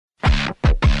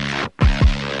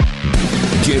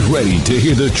Get ready to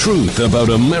hear the truth about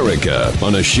America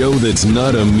on a show that's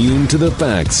not immune to the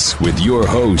facts with your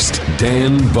host,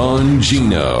 Dan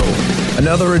Bongino.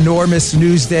 Another enormous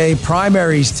news day.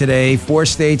 Primaries today. 4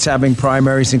 states having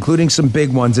primaries, including some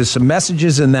big ones. There's some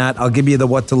messages in that. I'll give you the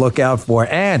what to look out for.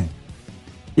 And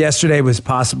yesterday was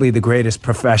possibly the greatest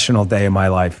professional day of my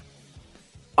life.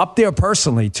 Up there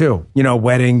personally, too. You know,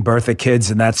 wedding, birth of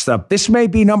kids, and that stuff. This may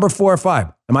be number 4 or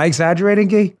 5. Am I exaggerating,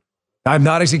 Guy? I'm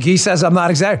not. Guy says I'm not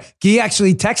exaggerating. Guy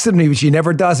actually texted me, which he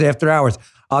never does after hours.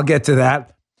 I'll get to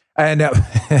that. And I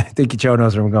think Joe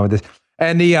knows where I'm going with this.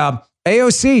 And the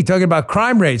AOC talking about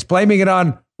crime rates, blaming it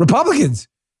on Republicans.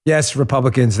 Yes,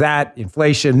 Republicans. That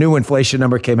inflation, new inflation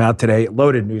number came out today.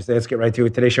 Loaded news. Let's get right to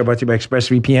it. Today's show brought to you by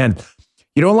ExpressVPN.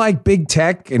 You don't like big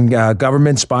tech and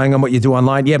government spying on what you do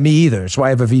online? Yeah, me either. That's why I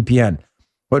have a VPN.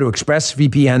 Go to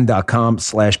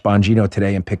expressvpn.com/Bongino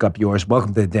today and pick up yours.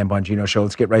 Welcome to the Dan Bongino Show.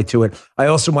 Let's get right to it. I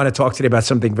also want to talk today about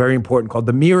something very important called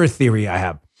the mirror theory I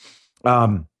have.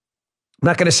 I'm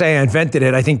not going to say I invented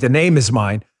it. I think the name is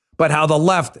mine. But how the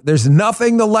left, there's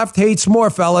nothing the left hates more,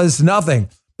 fellas, nothing,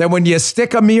 than when you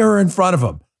stick a mirror in front of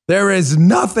them. There is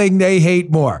nothing they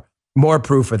hate more. More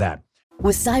proof of that.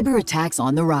 With cyber attacks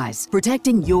on the rise,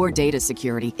 protecting your data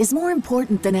security is more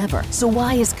important than ever. So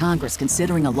why is Congress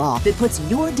considering a law that puts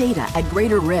your data at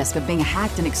greater risk of being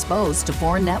hacked and exposed to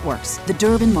foreign networks? The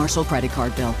Durbin-Marshall credit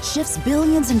card bill shifts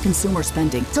billions in consumer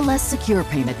spending to less secure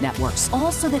payment networks,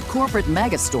 all so that corporate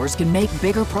mega stores can make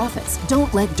bigger profits.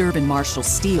 Don't let Durbin-Marshall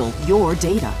steal your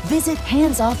data. Visit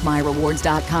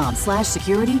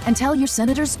handsoffmyrewards.com/security and tell your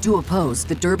senators to oppose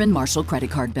the Durbin-Marshall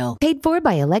credit card bill. Paid for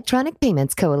by Electronic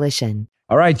Payments Coalition.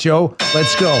 All right, Joe,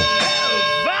 let's go.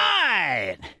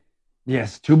 Fine.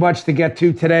 Yes, too much to get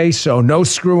to today, so no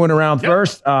screwing around.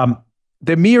 First.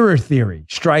 The mirror theory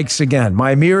strikes again.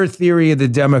 My mirror theory of the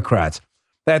Democrats,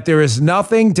 that there is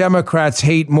nothing Democrats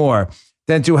hate more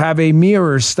than to have a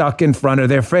mirror stuck in front of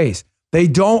their face. They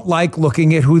don't like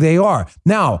looking at who they are.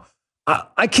 Now,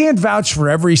 I can't vouch for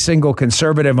every single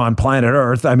conservative on planet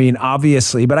Earth. I mean,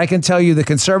 obviously, but I can tell you the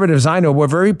conservatives I know, we're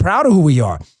very proud of who we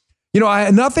are. You know,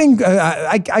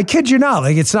 I kid you not,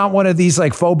 like it's not one of these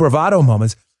like faux bravado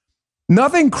moments.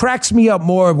 Nothing cracks me up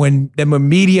more than when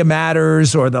Media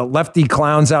Matters or the lefty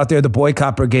clowns out there, the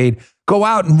boycott brigade, go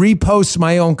out and repost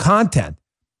my own content.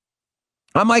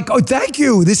 I'm like, oh, thank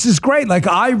you. This is great. Like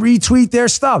I retweet their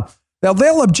stuff. Now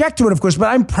they'll object to it, of course, but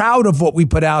I'm proud of what we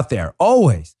put out there.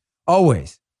 Always,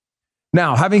 always.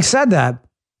 Now, having said that,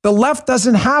 the left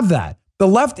doesn't have that. The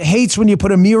left hates when you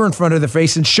put a mirror in front of their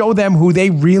face and show them who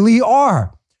they really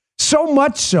are. So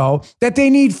much so that they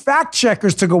need fact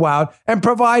checkers to go out and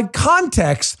provide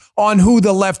context on who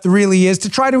the left really is to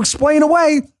try to explain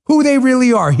away who they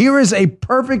really are. Here is a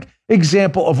perfect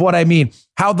example of what I mean.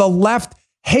 How the left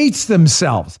hates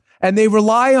themselves and they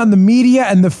rely on the media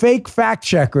and the fake fact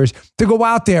checkers to go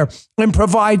out there and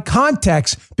provide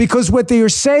context because what they are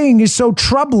saying is so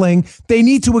troubling, they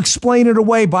need to explain it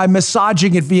away by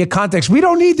massaging it via context. We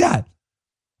don't need that.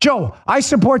 Joe, I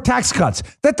support tax cuts.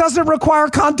 That doesn't require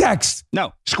context.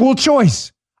 No. School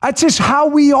choice. That's just how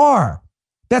we are.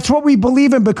 That's what we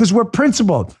believe in because we're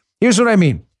principled. Here's what I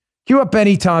mean. Cue up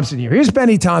Benny Thompson here. Here's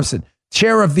Benny Thompson,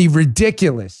 chair of the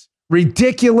ridiculous,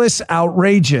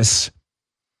 outrageous,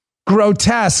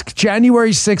 grotesque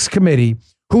January 6th committee,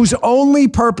 whose only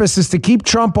purpose is to keep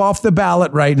Trump off the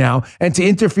ballot right now and to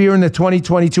interfere in the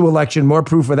 2022 election. More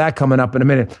proof of that coming up in a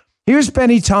minute. Here's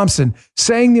Benny Thompson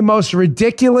saying the most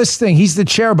ridiculous thing. He's the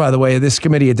chair, by the way, of this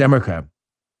committee, a Democrat,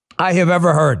 I have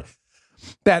ever heard.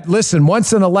 That, listen,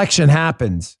 once an election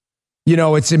happens, you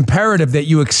know, it's imperative that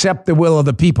you accept the will of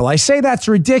the people. I say that's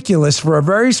ridiculous for a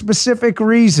very specific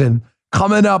reason.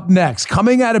 Coming up next,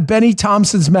 coming out of Benny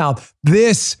Thompson's mouth,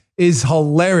 this is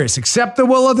hilarious. Accept the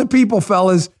will of the people,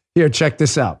 fellas. Here, check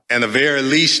this out. And the very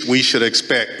least we should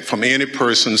expect from any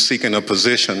person seeking a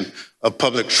position of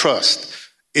public trust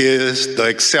is the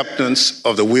acceptance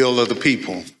of the will of the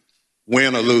people,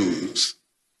 win or lose.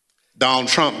 Donald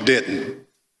Trump didn't.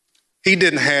 He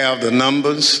didn't have the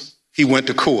numbers. He went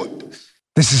to court.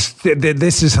 This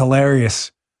is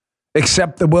hilarious.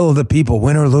 Accept the will of the people,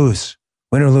 win or lose.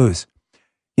 Win or lose.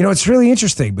 You know, it's really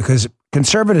interesting because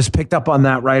conservatives picked up on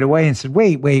that right away and said,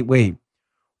 wait.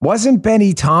 Wasn't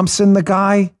Benny Thompson the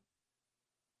guy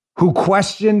who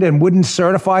questioned and wouldn't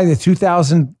certify the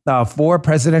 2004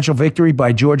 presidential victory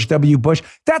by George W. Bush?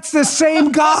 That's the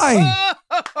same guy.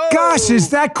 Gosh,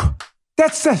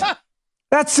 that's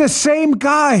the same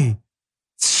guy.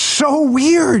 So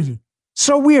weird.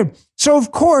 So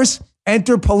of course,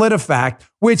 enter PolitiFact,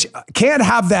 which can't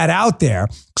have that out there.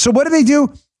 So what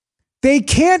do? they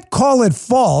can't call it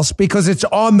false because it's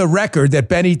on the record that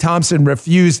Benny Thompson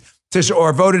refused to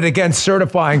or voted against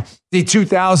certifying the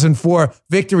 2004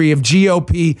 victory of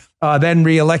GOP, then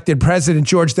reelected President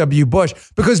George W. Bush,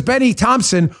 because Benny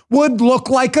Thompson would look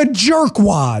like a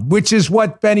jerkwad, which is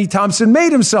what Benny Thompson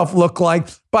made himself look like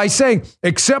by saying,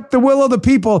 accept the will of the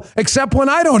people, except when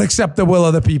I don't accept the will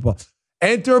of the people.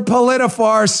 Enter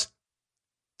politifarce,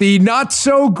 the not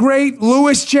so great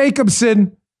Louis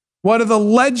Jacobson, one of the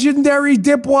legendary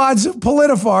dipwads of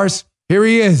politifarce. Here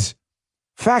he is,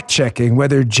 fact-checking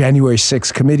whether January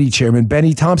 6th committee chairman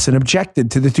Benny Thompson objected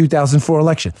to the 2004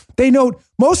 election. They note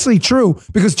mostly true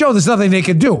because, Joe, there's nothing they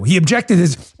can do. He objected.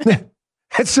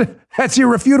 That's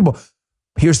irrefutable.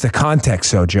 Here's the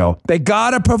context, though, Joe. They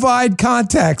got to provide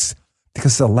context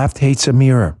because the left hates a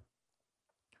mirror.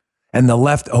 And the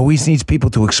left always needs people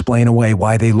to explain away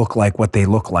why they look like what they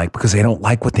look like because they don't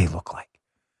like what they look like.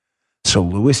 So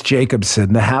Louis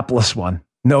Jacobson, the hapless one,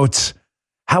 notes,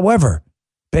 however,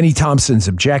 Benny Thompson's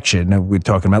objection, we're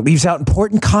talking about, leaves out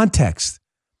important context.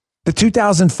 The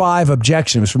 2005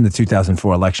 objection was from the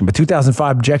 2004 election, but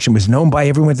 2005 objection was known by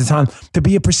everyone at the time to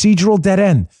be a procedural dead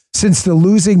end, since the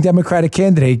losing Democratic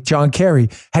candidate, John Kerry,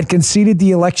 had conceded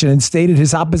the election and stated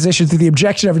his opposition to the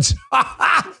objection.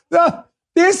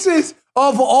 This is,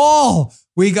 of all,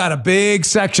 we got a big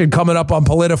section coming up on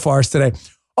politifarce today.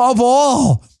 Of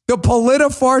all the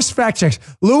politifarce fact checks,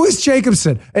 Louis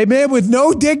Jacobson, a man with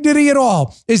no dignity at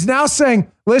all, is now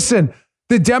saying, listen,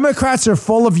 the Democrats are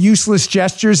full of useless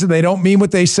gestures and they don't mean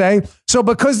what they say. So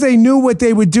because they knew what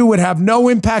they would do would have no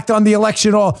impact on the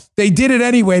election at all, they did it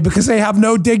anyway because they have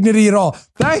no dignity at all.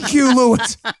 Thank you,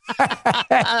 Louis.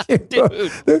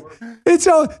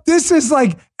 This is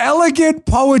like elegant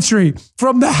poetry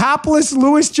from the hapless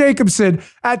Louis Jacobson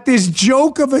at this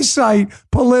joke of a site,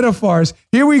 politifarce.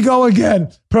 Here we go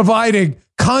again, providing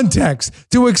context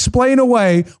to explain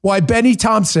away why Benny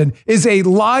Thompson is a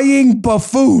lying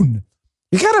buffoon.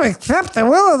 You got to accept the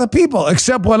will of the people,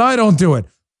 except when I don't do it.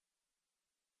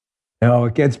 No,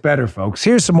 it gets better, folks.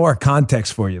 Here's some more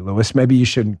context for you, Louis. Maybe you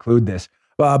should include this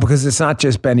because it's not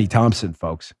just Benny Thompson,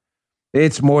 folks.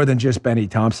 It's more than just Benny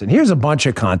Thompson. Here's a bunch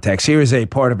of context. Here's a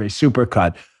part of a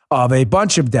supercut of a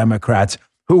bunch of Democrats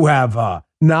who have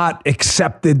not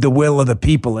accepted the will of the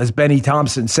people, as Benny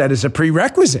Thompson said is a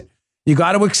prerequisite. You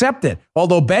got to accept it.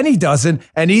 Although Benny doesn't,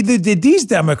 and neither did these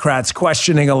Democrats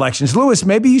questioning elections. Louis,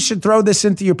 maybe you should throw this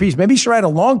into your piece. Maybe you should write a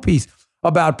long piece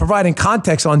about providing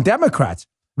context on Democrats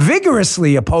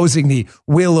vigorously opposing the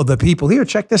will of the people. Here,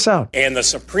 check this out. And the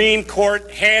Supreme Court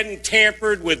hadn't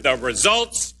tampered with the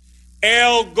results,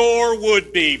 Al Gore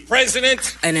would be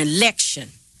president. An election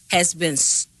has been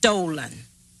stolen,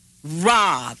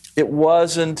 robbed. It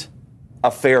wasn't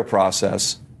a fair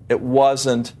process. It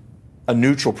wasn't a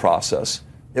neutral process.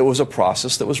 It was a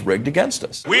process that was rigged against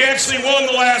us. We actually won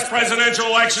the last presidential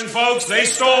election, folks. They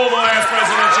stole the last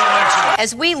presidential election.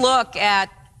 As we look at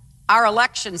our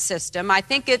election system, I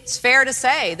think it's fair to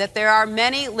say that there are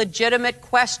many legitimate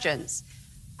questions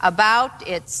about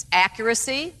its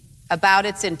accuracy, about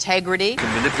its integrity. To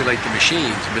manipulate the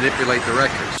machines, manipulate the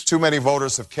records. Too many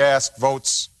voters have cast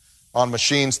votes on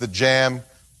machines that jam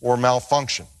or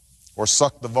malfunction, or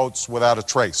suck the votes without a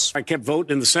trace. I kept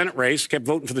voting in the Senate race, kept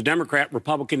voting for the Democrat.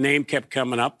 Republican name kept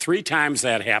coming up. 3 times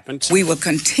that happened. We will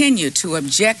continue to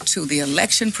object to the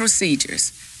election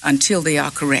procedures until they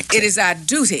are correct. It is our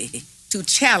duty to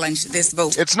challenge this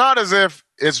vote. It's not as if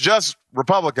it's just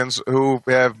Republicans who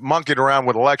have monkeyed around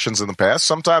with elections in the past.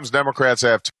 Sometimes Democrats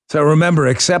have too. So remember,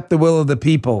 accept the will of the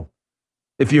people.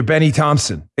 If you're Benny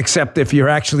Thompson, except if you're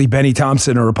actually Benny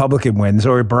Thompson, a Republican wins,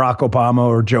 or Barack Obama,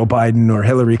 or Joe Biden, or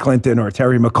Hillary Clinton, or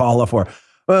Terry McAuliffe, or ...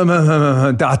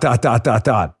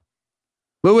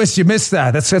 Louis, you missed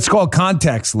that. That's called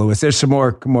context, Louis. There's some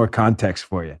more context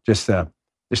for you. Just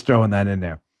throwing that in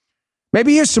there.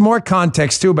 Maybe here's some more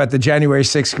context, too, about the January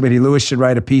 6th committee. Louis should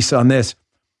write a piece on this.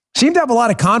 Seemed to have a lot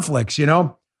of conflicts, you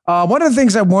know. One of the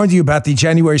things I warned you about the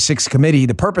January 6th committee,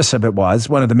 the purpose of it was,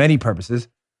 one of the many purposes,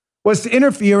 was to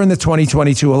interfere in the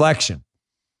 2022 election.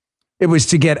 It was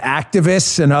to get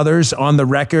activists and others on the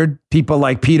record, people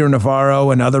like Peter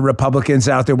Navarro and other Republicans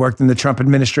out there worked in the Trump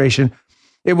administration.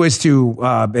 It was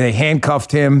to, they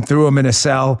handcuffed him, threw him in a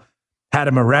cell, had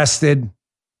him arrested.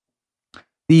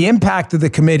 The impact of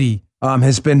the committee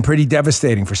has been pretty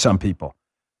devastating for some people.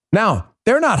 Now,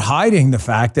 they're not hiding the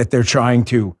fact that they're trying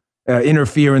to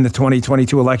interfere in the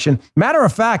 2022 election. Matter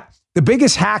of fact, the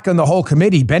biggest hack on the whole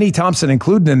committee, Benny Thompson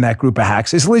included in that group of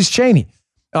hacks, is Liz Cheney,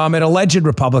 an alleged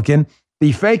Republican,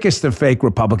 the fakest of fake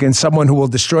Republicans, someone who will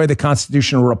destroy the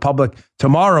constitutional republic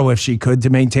tomorrow if she could to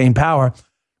maintain power.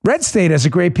 Red State has a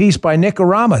great piece by Nick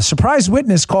Arama. Surprise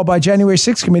witness called by January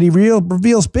 6th committee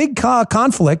reveals big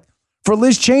conflict for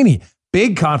Liz Cheney.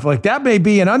 Big conflict. That may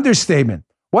be an understatement.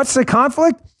 What's the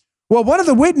conflict? Well, one of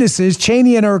the witnesses,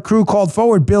 Cheney and her crew called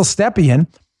forward Bill Stepien,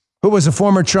 who was a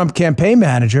former Trump campaign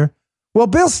manager. Well,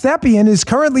 Bill Stepien is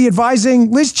currently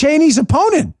advising Liz Cheney's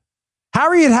opponent,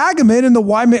 Harriet Hageman, in the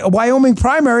Wyoming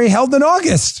primary held in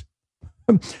August.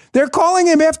 They're calling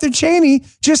him after Cheney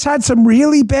just had some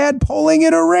really bad polling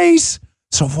in a race.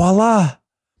 So voila.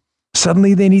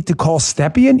 Suddenly they need to call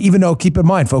Stepien, even though, keep in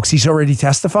mind, folks, he's already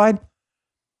testified.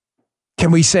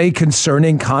 Can we say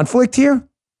concerning conflict here?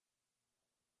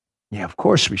 Yeah, of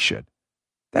course we should.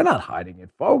 They're not hiding it,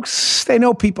 folks. They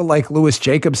know people like Louis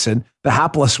Jacobson, the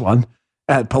hapless one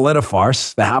at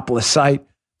Politifarce, the hapless site.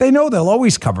 They know they'll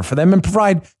always cover for them and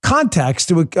provide context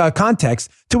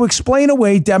to explain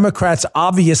away Democrats'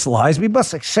 obvious lies. We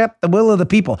must accept the will of the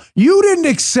people. You didn't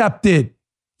accept it.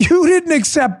 You didn't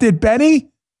accept it, Benny.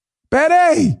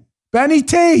 Benny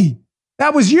T.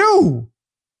 That was you.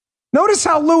 Notice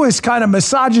how Lewis kind of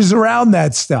massages around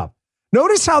that stuff.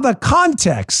 Notice how the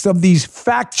context of these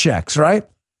fact checks, right?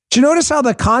 Do you notice how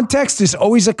the context is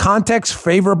always a context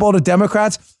favorable to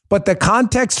Democrats, but the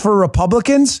context for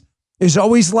Republicans is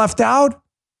always left out?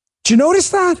 Do you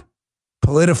notice that?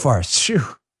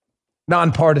 Politifarce,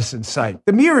 nonpartisan site.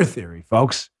 The mirror theory,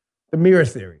 folks. The mirror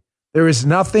theory. There is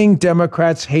nothing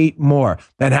Democrats hate more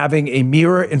than having a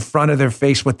mirror in front of their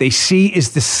face. What they see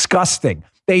is disgusting.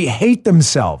 They hate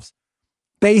themselves.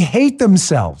 They hate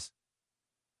themselves.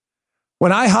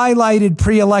 When I highlighted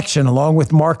pre-election along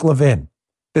with Mark Levin,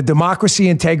 the Democracy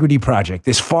Integrity Project,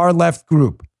 this far-left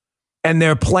group, and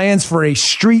their plans for a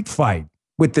street fight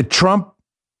with the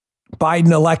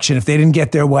Trump-Biden election if they didn't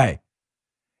get their way.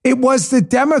 It was the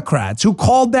Democrats who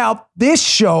called out this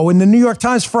show in the New York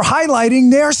Times for highlighting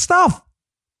their stuff.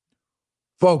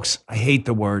 Folks, I hate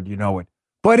the word, you know it.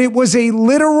 But it was a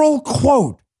literal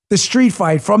quote, the street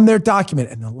fight from their document,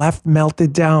 and the left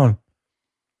melted down.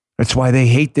 That's why they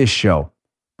hate this show,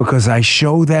 because I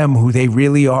show them who they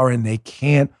really are and they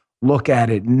can't look at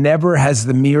it. Never has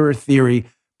the mirror theory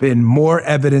been more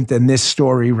evident than this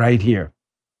story right here.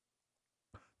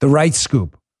 The Right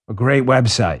Scoop, a great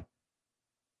website.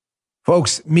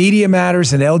 Folks, Media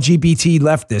Matters and LGBT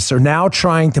leftists are now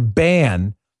trying to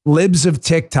ban Libs of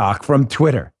TikTok from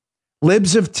Twitter.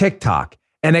 Libs of TikTok,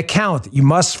 an account that you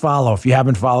must follow if you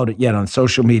haven't followed it yet on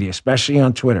social media, especially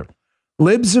on Twitter.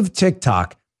 Libs of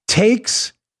TikTok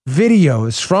takes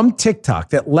videos from TikTok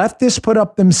that leftists put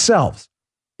up themselves.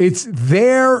 It's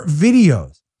their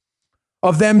videos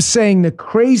of them saying the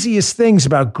craziest things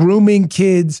about grooming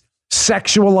kids,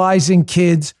 sexualizing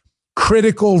kids,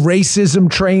 critical racism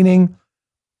training,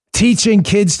 teaching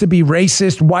kids to be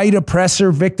racist, white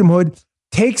oppressor, victimhood,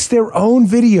 takes their own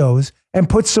videos and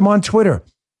puts them on Twitter.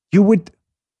 You would,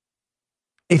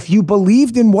 if you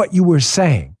believed in what you were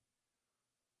saying,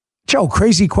 Joe,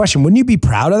 crazy question. Wouldn't you be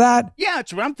proud of that? Yeah,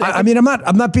 that's what I'm thinking. I mean,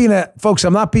 I'm not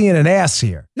being an ass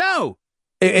here. No.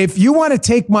 If you want to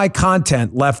take my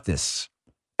content, leftists,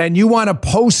 and you want to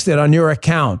post it on your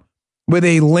account with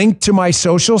a link to my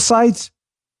social sites,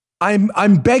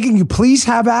 I'm begging you, please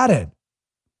have at it.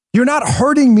 You're not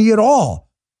hurting me at all.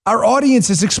 Our audience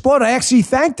has exploded. I actually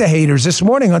thanked the haters this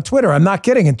morning on Twitter. I'm not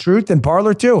kidding. In Truth and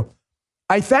Parler too.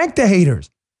 I thanked the haters.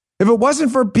 If it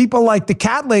wasn't for people like the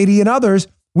Cat Lady and others,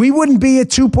 we wouldn't be at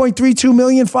 2.32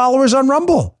 million followers on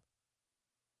Rumble.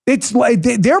 It's like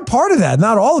they're part of that,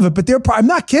 not all of it, but they're part. I'm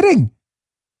not kidding.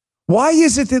 Why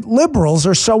is it that liberals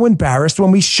are so embarrassed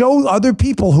when we show other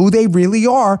people who they really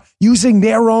are using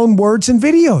their own words and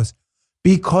videos?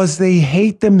 Because they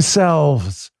hate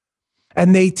themselves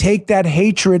and they take that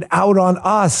hatred out on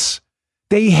us.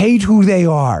 They hate who they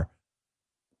are.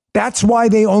 That's why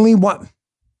they only want.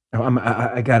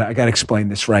 I gotta explain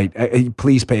this right.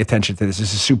 Please pay attention to this.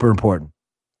 This is super important.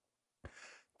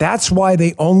 That's why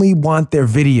they only want their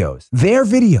videos,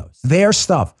 their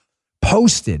stuff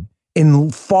posted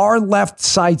in far left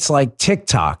sites like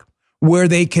TikTok, where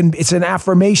they can, it's an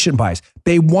affirmation bias.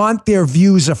 They want their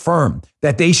views affirmed,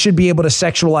 that they should be able to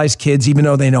sexualize kids even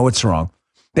though they know it's wrong.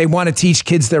 They want to teach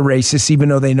kids they're racist even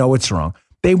though they know it's wrong.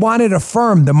 They want it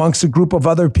affirmed amongst a group of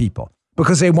other people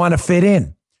because they want to fit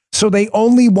in. So they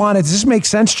only wanted, does this make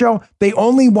sense, Joe? They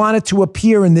only wanted to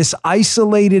appear in this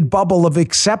isolated bubble of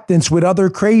acceptance with other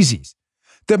crazies.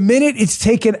 The minute it's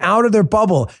taken out of their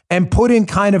bubble and put in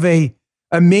kind of a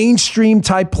mainstream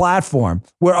type platform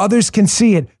where others can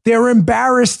see it, they're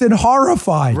embarrassed and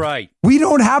horrified. Right. We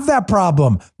don't have that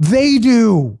problem. They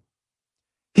do.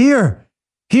 Here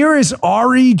is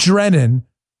Ari Drennan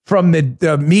from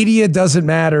the Media Doesn't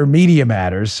Matter, Media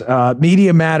Matters.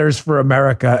 Media Matters for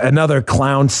America, another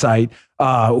clown site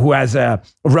who has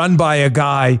run by a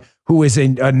guy who is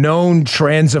a known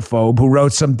transphobe who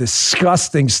wrote some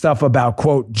disgusting stuff about,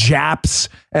 quote, Japs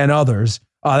and others.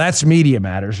 That's Media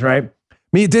Matters, right?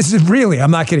 This is really,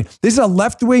 I'm not kidding. This is a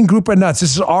left-wing group of nuts.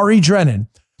 This is Ari Drennan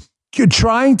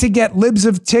trying to get libs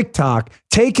of TikTok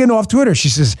taken off Twitter. She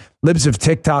says, libs of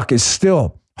TikTok is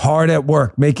still hard at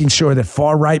work, making sure that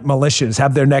far-right militias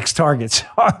have their next targets.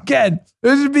 Again,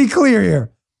 let's be clear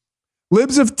here.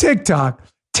 Libs of TikTok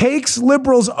takes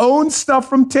liberals' own stuff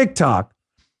from TikTok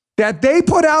that they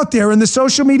put out there in the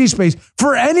social media space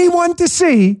for anyone to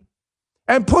see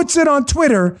and puts it on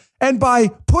Twitter. And by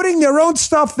putting their own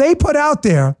stuff they put out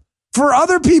there for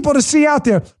other people to see out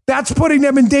there, that's putting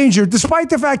them in danger, despite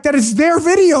the fact that it's their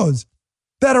videos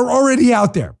that are already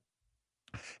out there.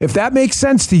 If that makes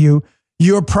sense to you,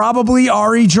 you're probably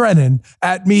Ari Drennan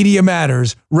at Media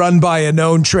Matters, run by a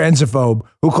known transphobe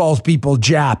who calls people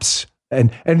Japs.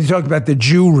 And you talk about the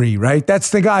Jewry, right?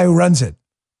 That's the guy who runs it.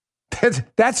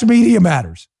 That's Media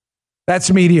Matters.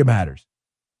 That's Media Matters.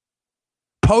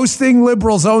 Posting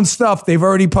liberals' own stuff they've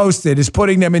already posted is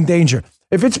putting them in danger.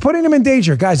 If it's putting them in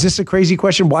danger, guys, this is a crazy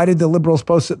question. Why did the liberals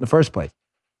post it in the first place?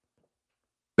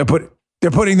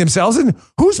 They're putting themselves in.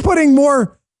 Who's putting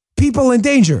more people in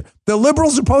danger? The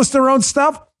liberals who post their own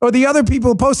stuff or the other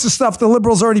people who post the stuff the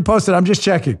liberals already posted? I'm just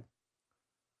checking.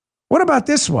 What about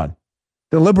this one?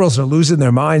 The liberals are losing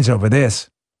their minds over this.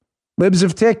 Libs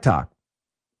of TikTok.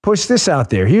 Push this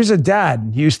out there. Here's a dad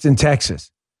in Houston,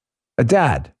 Texas. A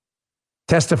dad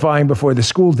testifying before the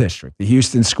school district, the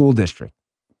Houston School District,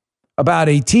 about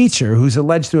a teacher who's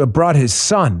alleged to have brought his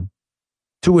son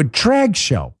to a drag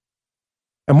show.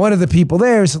 And one of the people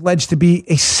there is alleged to be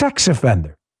a sex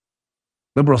offender.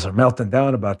 Liberals are melting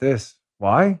down about this.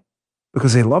 Why?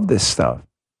 Because they love this stuff.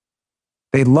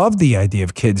 They love the idea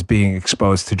of kids being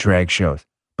exposed to drag shows,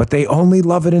 but they only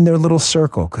love it in their little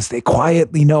circle because they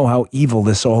quietly know how evil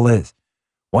this all is.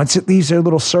 Once it leaves their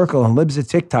little circle and libs of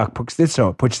TikTok puts this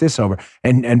over,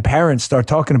 and parents start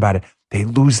talking about it, they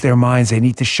lose their minds. They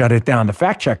need to shut it down. The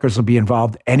fact checkers will be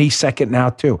involved any second now,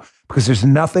 too, because there's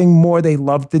nothing more they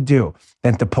love to do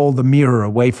than to pull the mirror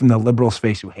away from the liberal's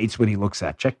face who hates what he looks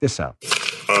at. Check this out.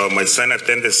 My son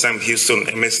attended Sam Houston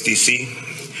MSDC.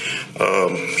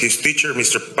 His teacher,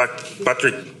 Mr.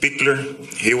 Patrick Pickler,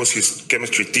 he was his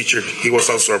chemistry teacher. He was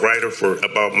also a writer for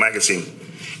About Magazine,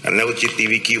 an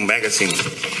LGBTQ magazine.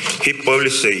 He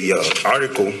published a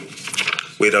article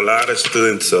with a lot of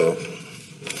students, on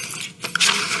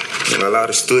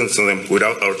them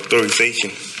without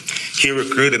authorization. He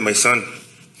recruited my son.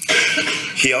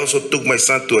 He also took my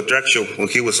son to a drag show when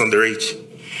he was underage.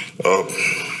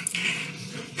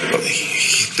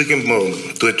 He took him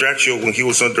to a drag show when he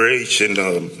was underage, and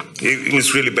it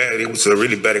was really bad. It was a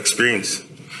really bad experience.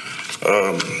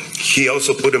 He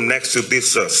also put him next to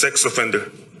this sex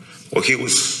offender. Well, he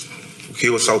was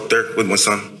out there with my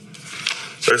son.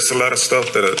 There's a lot of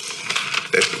stuff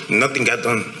that nothing got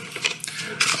done.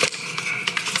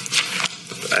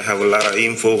 I have a lot of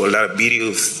info, a lot of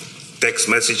videos, text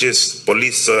messages.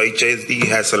 Police HSD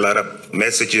has a lot of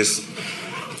messages.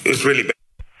 It's really bad.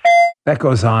 That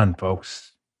goes on,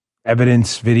 folks.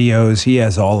 Evidence, videos, he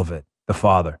has all of it, the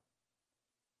father.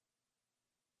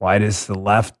 Why does the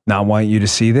left not want you to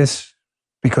see this?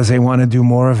 Because they want to do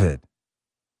more of it.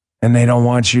 And they don't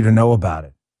want you to know about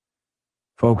it.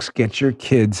 Folks, get your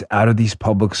kids out of these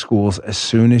public schools as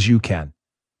soon as you can.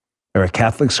 There are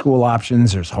Catholic school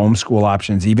options, there's homeschool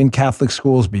options. Even Catholic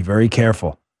schools, be very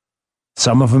careful.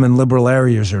 Some of them in liberal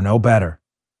areas are no better.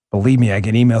 Believe me, I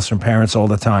get emails from parents all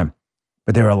the time.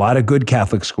 But there are a lot of good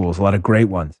Catholic schools, a lot of great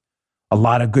ones, a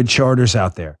lot of good charters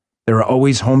out there. There are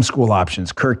always homeschool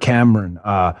options. Kirk Cameron,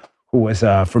 who was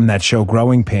from that show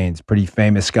Growing Pains, pretty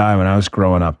famous guy when I was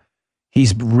growing up.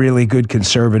 He's really good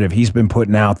conservative. He's been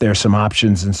putting out there some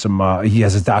options and he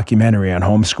has a documentary on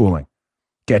homeschooling.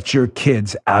 Get your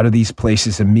kids out of these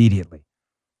places immediately.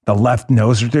 The left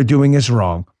knows what they're doing is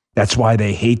wrong. That's why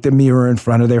they hate the mirror in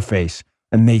front of their face.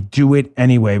 And they do it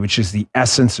anyway, which is the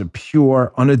essence of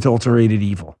pure, unadulterated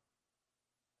evil.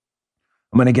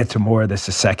 I'm going to get to more of this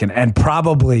in a second. And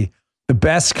probably the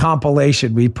best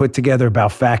compilation we put together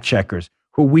about fact checkers,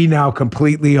 who we now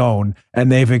completely own,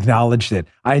 and they've acknowledged it.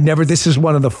 This is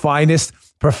one of the finest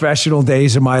professional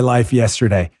days of my life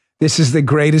yesterday. This is the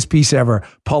greatest piece ever.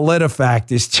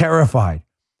 PolitiFact is terrified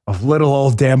of little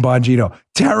old Dan Bongino.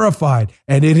 Terrified.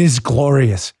 And it is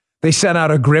glorious. They sent out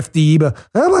a grifty email.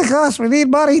 Oh my gosh, we need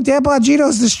money. Dan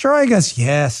Bongino's destroying us.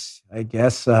 Yes, I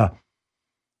guess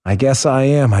I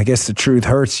am. I guess the truth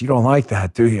hurts. You don't like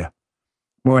that, do you?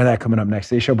 More of that coming up next.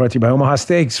 Today's show brought to you by Omaha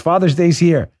Steaks. Father's Day's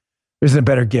here. There isn't a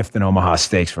better gift than Omaha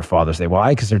Steaks for Father's Day.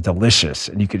 Why? Because they're delicious,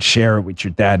 and you could share it with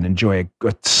your dad and enjoy a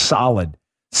good, solid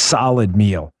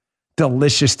meal.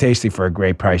 Delicious, tasty for a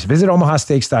great price. Visit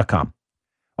omahasteaks.com.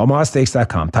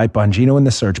 omahasteaks.com. Type Bongino in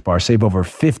the search bar. Save over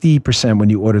 50% when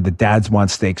you order the Dads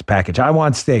Want Steaks package. I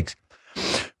want steaks.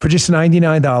 For just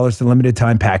 $99, the limited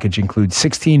time package includes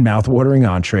 16 mouth-watering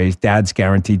entrees Dad's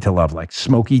guaranteed to love, like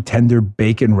smoky, tender,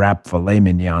 bacon-wrapped filet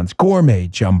mignons, gourmet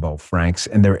jumbo franks,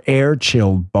 and their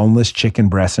air-chilled, boneless chicken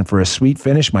breasts. And for a sweet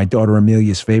finish, my daughter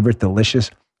Amelia's favorite,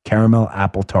 delicious caramel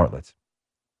apple tartlets.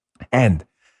 And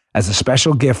as a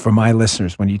special gift for my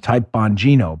listeners, when you type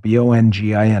Bongino,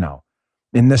 Bongino,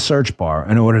 in the search bar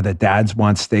and order the Dads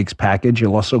Want Steaks package,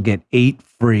 you'll also get 8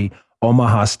 free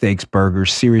Omaha Steaks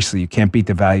burgers. Seriously, you can't beat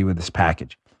the value of this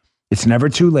package. It's never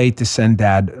too late to send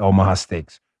Dad Omaha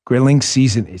Steaks. Grilling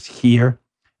season is here,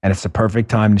 and it's the perfect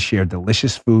time to share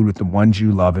delicious food with the ones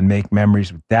you love and make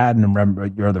memories with Dad and remember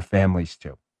your other families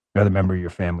too. Your other member of your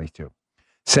family too.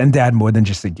 Send Dad more than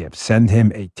just a gift. Send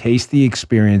him a tasty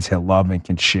experience he'll love and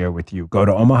can share with you. Go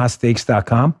to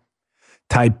omahasteaks.com.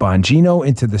 Type Bongino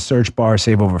into the search bar.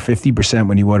 Save over 50%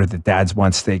 when you order the Dads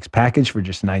Want Steaks package for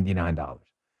just $99.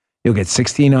 You'll get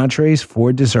 16 entrees,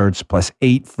 4 desserts, plus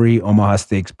 8 free Omaha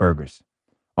Steaks burgers.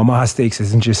 Omaha Steaks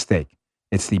isn't just steak.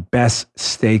 It's the best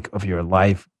steak of your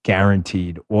life,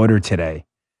 guaranteed. Order today.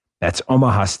 That's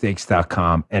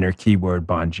omahasteaks.com. Enter keyword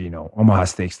Bongino.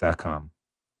 omahasteaks.com.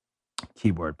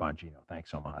 Keyword Bongino.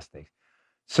 Thanks, Omaha Steaks.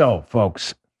 So,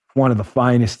 folks, one of the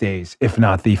finest days, if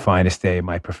not the finest day of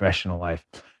my professional life.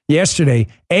 Yesterday,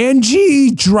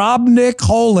 Angie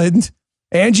Drobnik-Holland,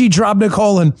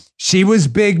 she was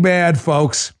big mad,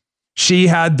 folks. She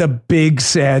had the big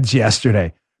sads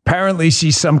yesterday. Apparently,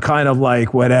 she's some kind of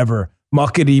like whatever,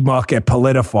 muckety-muck at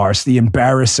Politifarce, the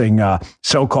embarrassing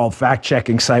so-called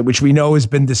fact-checking site, which we know has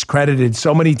been discredited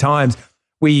so many times.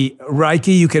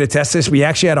 Reiki, you could attest this, we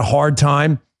actually had a hard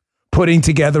time putting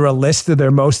together a list of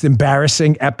their most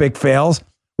embarrassing epic fails.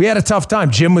 We had a tough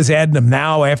time. Jim was adding them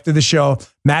now after the show.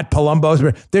 Matt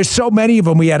Palumbo's. There's so many of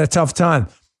them. We had a tough time.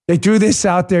 They threw this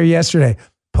out there yesterday.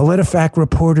 PolitiFact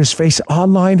reporters face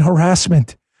online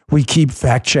harassment. We keep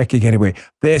fact checking anyway.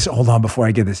 Hold on before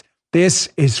I get this. This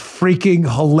is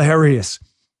freaking hilarious.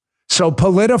 So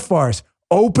Politifarce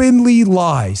openly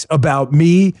lies about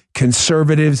me,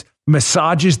 conservatives,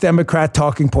 massages Democrat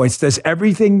talking points, does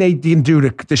everything they can do to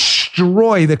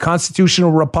destroy the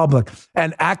constitutional republic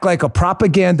and act like a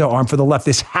propaganda arm for the left,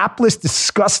 this hapless,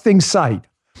 disgusting site.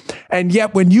 And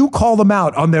yet when you call them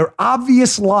out on their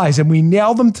obvious lies and we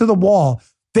nail them to the wall,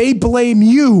 they blame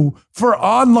you for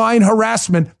online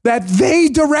harassment that they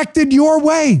directed your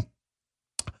way.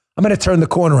 I'm going to turn the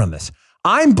corner on this.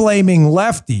 I'm blaming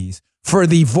lefties for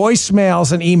the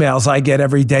voicemails and emails I get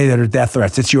every day that are death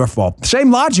threats. It's your fault.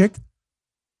 Same logic.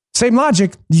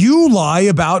 You lie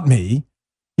about me.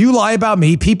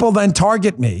 People then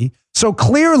target me. So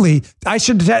clearly, I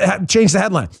should change the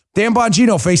headline. Dan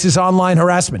Bongino faces online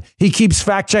harassment. He keeps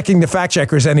fact-checking the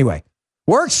fact-checkers anyway.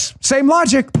 Works. Same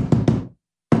logic.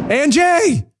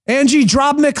 Angie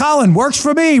Drobnik-Holland. Works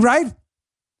for me, right?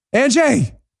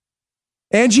 Angie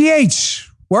H.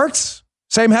 Works.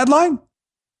 Same headline.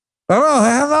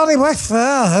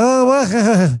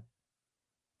 The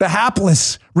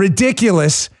hapless,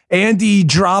 ridiculous Andy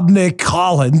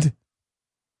Drobnik-Holland.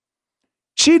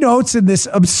 She notes in this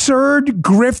absurd,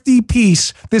 grifty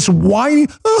piece, this whiny,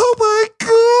 oh my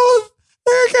God.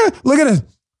 Look at it.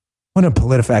 One of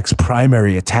PolitiFact's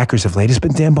primary attackers of late has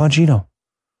been Dan Bongino,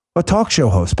 a talk show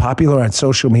host popular on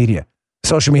social media.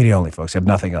 Social media only, folks. I have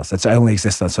nothing else. I only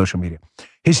exist on social media.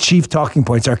 His chief talking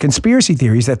points are conspiracy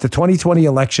theories that the 2020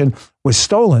 election was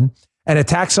stolen and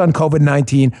attacks on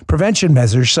COVID-19 prevention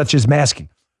measures such as masking.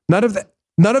 None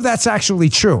of that's actually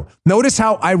true. Notice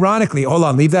how ironically, hold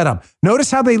on, leave that up. Notice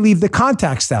how they leave the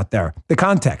context out there, the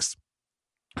context.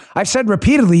 I've said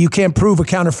repeatedly, you can't prove a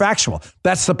counterfactual.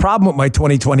 That's the problem with my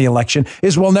 2020 election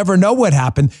is we'll never know what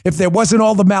happened if there wasn't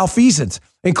all the malfeasance,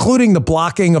 including the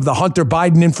blocking of the Hunter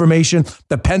Biden information,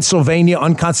 the Pennsylvania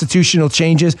unconstitutional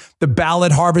changes, the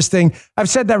ballot harvesting. I've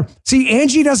said that. See,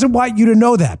 Angie doesn't want you to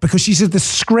know that because she's a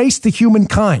disgrace to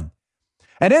humankind.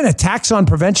 And then attacks on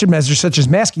prevention measures such as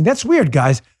masking. That's weird,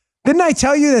 guys. Didn't I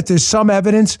tell you that there's some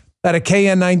evidence that a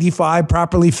KN95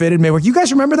 properly fitted may work? You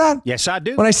guys remember that? Yes, I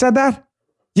do. When I said that?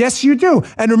 Yes, you do.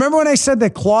 And remember when I said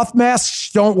that cloth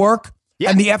masks don't work?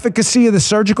 and the efficacy of the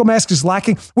surgical mask is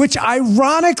lacking, which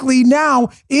ironically now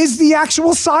is the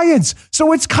actual science.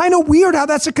 So it's kind of weird how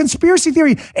that's a conspiracy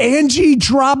theory. Angie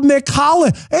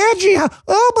Drobnik-Holland. Angie,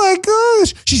 oh my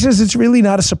gosh. She says it's really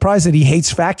not a surprise that he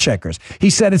hates fact checkers. He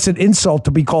said it's an insult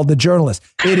to be called a journalist.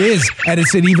 It is, and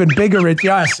it's an even bigger,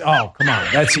 yes. Oh, come on.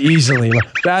 That's easily,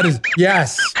 that is,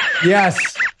 yes.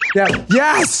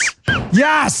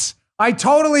 I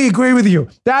totally agree with you.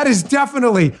 That is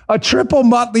definitely a triple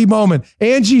Muttley moment.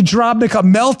 Angie Drobnik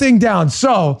melting down.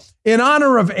 So, in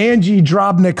honor of Angie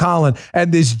Drobnik-Holland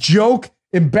and this joke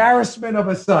embarrassment of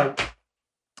a sight.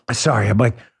 Sorry, I'm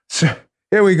like,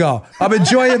 here we go. I'm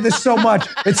enjoying this so much.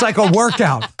 It's like a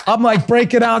workout. I'm like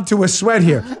breaking out to a sweat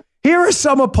here. Here are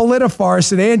some of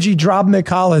Politifarce and Angie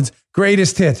Drobnik-Holland's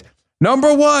greatest hits.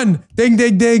 Number one, ding,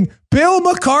 ding, ding, Bill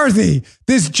McCarthy,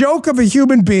 this joke of a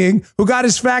human being who got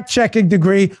his fact-checking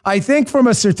degree, I think from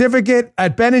a certificate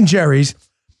at Ben & Jerry's.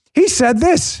 He said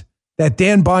this, that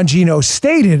Dan Bongino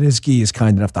stated, as Guy is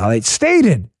kind enough to highlight,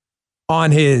 stated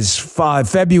on his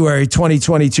February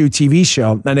 2022 TV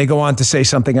show, and they go on to say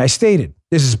something I stated.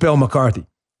 This is Bill McCarthy.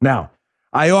 Now,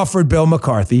 I offered Bill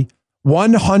McCarthy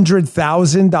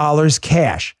 $100,000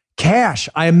 cash. Cash.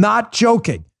 I am not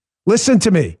joking. Listen to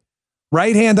me.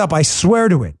 Right hand up, I swear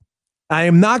to it. I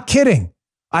am not kidding.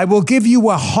 I will give you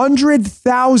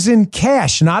 $100,000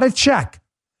 cash, not a check,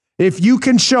 if you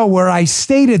can show where I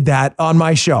stated that on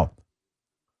my show.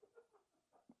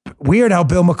 Weird how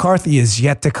Bill McCarthy is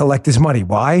yet to collect his money.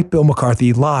 Why? Bill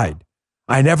McCarthy lied.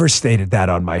 I never stated that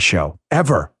on my show,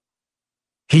 ever.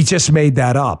 He just made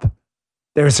that up.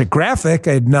 There's a graphic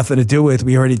I had nothing to do with.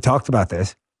 We already talked about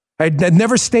this. I had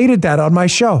never stated that on my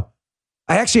show.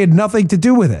 I actually had nothing to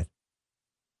do with it.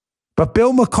 But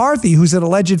Bill McCarthy, who's an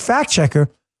alleged fact checker,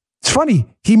 it's funny,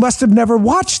 he must have never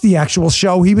watched the actual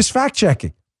show he was fact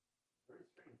checking.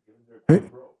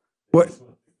 What?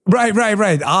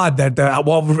 Right. Odd that,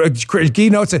 Guy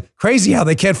notes it. Crazy how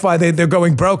they can't find, they're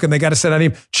going broke and they got to send on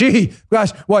him. Gee,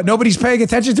 gosh, what? Nobody's paying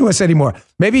attention to us anymore.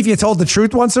 Maybe if you told the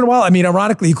truth once in a while. I mean,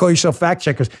 ironically, you call yourself fact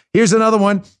checkers. Here's another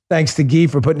one. Thanks to Guy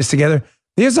for putting this together.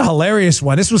 Here's a hilarious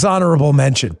one. This was honorable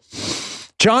mention.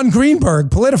 John Greenberg,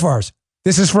 Politifarce.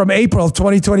 This is from April of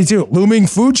 2022. Looming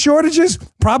food shortages?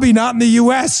 Probably not in the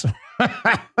U.S.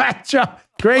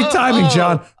 Great timing,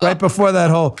 John. Right before that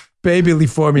whole baby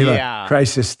formula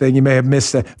crisis thing. You may have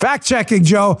missed it. Fact checking,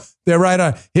 Joe. They're right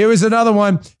on. Here is another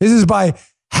one. This is by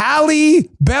Hallie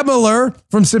Bemeler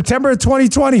from September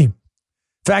 2020.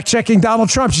 Fact checking Donald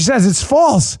Trump. She says it's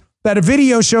false that a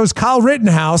video shows Kyle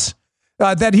Rittenhouse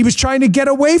that he was trying to get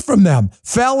away from them,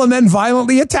 fell and then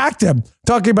violently attacked him.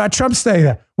 Talking about Trump staying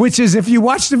there, which is, if you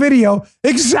watch the video,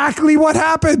 exactly what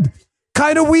happened.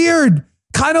 Kind of weird.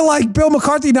 Kind of like Bill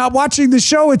McCarthy not watching the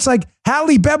show. It's like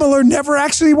Hallie Bemeler never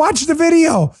actually watched the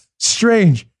video.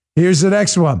 Strange. Here's the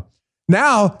next one.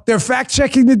 Now they're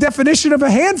fact-checking the definition of a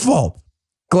handful.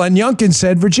 Glenn Youngkin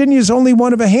said Virginia is only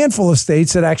one of a handful of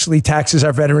states that actually taxes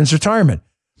our veterans' retirement.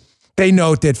 They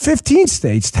note that 15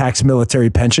 states tax military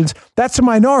pensions. That's a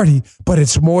minority, but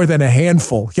it's more than a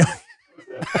handful.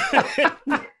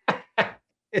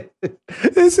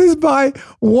 This is by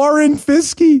Warren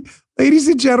Fiske. Ladies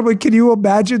and gentlemen, can you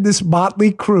imagine this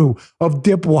motley crew of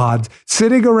dipwads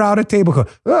sitting around a table going,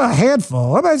 a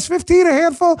handful? Is 15 a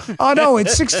handful? Oh, no,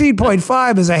 it's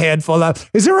 16.5 is a handful.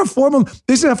 Is there a formal?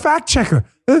 This is a fact checker.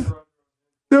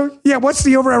 Yeah, what's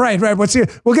the over? Right. We'll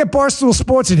get Barstool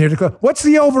Sports in here to go. What's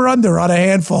the over-under on a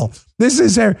handful? This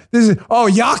is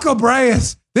Jacob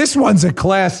Reyes. This one's a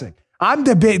classic. I'm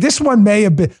debating. This one may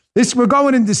have been, we're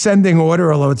going in descending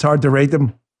order, although it's hard to rate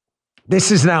them.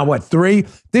 This is now, 3?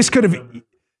 This could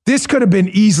have been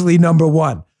easily number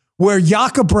 1, where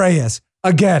Jacob Reyes,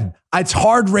 again, it's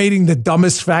hard rating the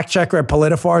dumbest fact checker at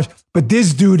Politifarce, but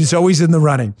this dude is always in the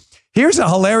running. Here's a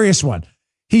hilarious one.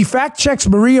 He fact checks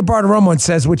Maria Bartiromo and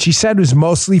says what she said was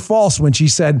mostly false when she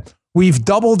said, we've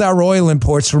doubled our oil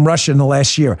imports from Russia in the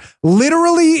last year.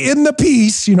 Literally in the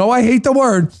piece, I hate the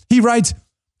word, he writes,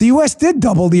 the U.S. did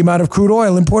double the amount of crude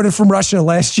oil imported from Russia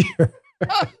last year.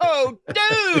 Oh,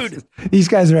 dude. These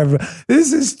guys are everywhere.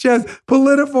 This is just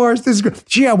Politifarce.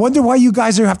 Gee, I wonder why you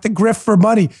guys have to grift for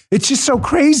money. It's just so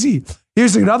crazy.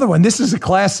 Here's another one. This is a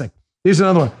classic. Here's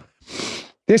another one.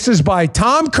 This is by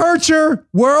Tom Kircher,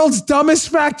 world's dumbest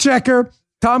fact checker.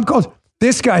 Tom Kircher.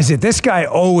 This guy's it. This guy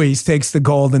always takes the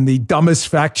gold in the dumbest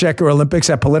fact checker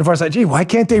Olympics at Politifarce. Gee, why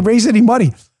can't they raise any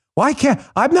money? Why can't?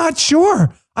 I'm not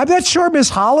sure. Miss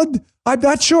Holland. I'm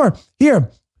not sure. Here,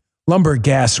 lumber,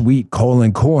 gas, wheat, coal,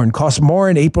 and corn cost more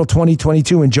in April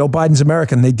 2022 in Joe Biden's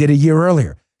America than they did a year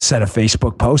earlier, said a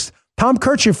Facebook post. Tom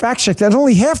Kircher fact-checked that's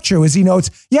only half true as he notes,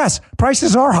 yes,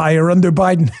 prices are higher under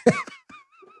Biden.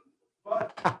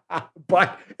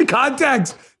 But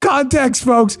context,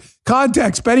 folks.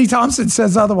 Context. Benny Thompson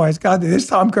says otherwise. God, this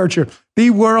Tom Kircher,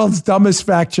 the world's dumbest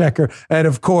fact checker. And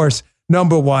of course,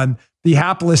 number one, the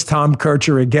hapless Tom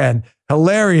Kircher again.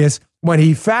 Hilarious when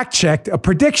he fact checked a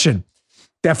prediction.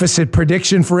 Deficit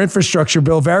prediction for infrastructure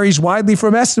bill varies widely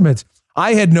from estimates.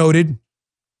 I had noted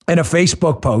in a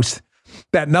Facebook post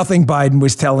that nothing Biden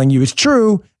was telling you is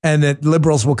true and that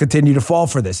liberals will continue to fall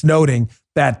for this, noting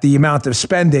that the amount of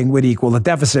spending would equal the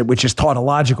deficit, which is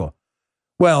tautological.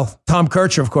 Well, Tom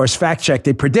Kircher, of course, fact-checked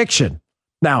a prediction.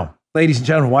 Now, ladies and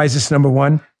gentlemen, why is this number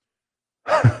one?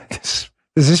 Does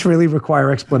this really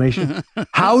require explanation?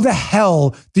 How the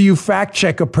hell do you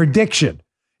fact-check a prediction?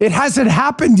 It hasn't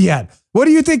happened yet. What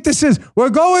do you think this is? We're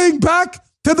going back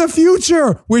to the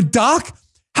future with Doc.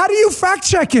 How do you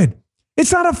fact-check it?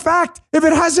 It's not a fact if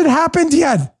it hasn't happened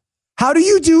yet. How do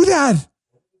you do that?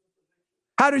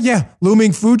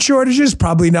 Looming food shortages?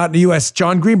 Probably not in the U.S.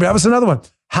 John Greenberg, that was another one.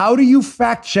 How do you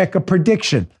fact check a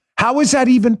prediction? How is that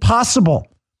even possible?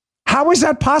 How is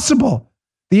that possible?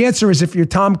 The answer is if you're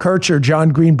Tom Kircher, John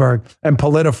Greenberg, and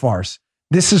Politifarce.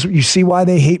 You see why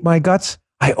they hate my guts?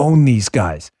 I own these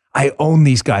guys.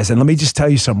 And let me just tell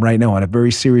you something right now on a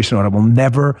very serious note. I will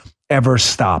never, ever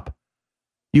stop.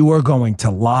 You are going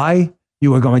to lie.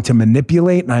 You are going to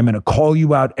manipulate, and I'm going to call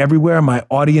you out everywhere. My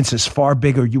audience is far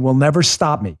bigger. You will never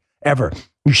stop me, ever.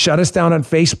 You shut us down on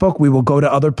Facebook, we will go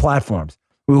to other platforms.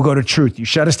 We will go to Truth. You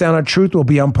shut us down on Truth, we'll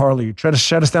be on Parler. You try to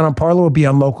shut us down on Parler, we'll be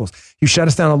on Locals. You shut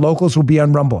us down on Locals, we'll be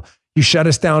on Rumble. You shut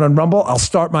us down on Rumble, I'll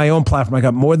start my own platform. I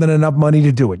got more than enough money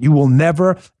to do it. You will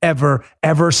never, ever,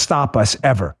 ever stop us,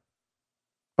 ever.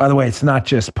 By the way, it's not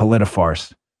just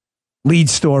Politifarce.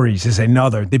 Lead Stories is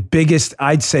another, the biggest,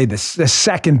 I'd say the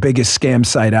second biggest scam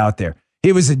site out there.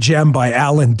 Here was a gem by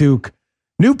Alan Duke.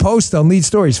 New post on Lead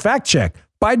Stories. Fact check.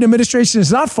 Biden administration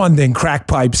is not funding crack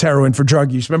pipes, heroin for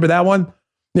drug use. Remember that one?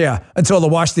 Yeah, until the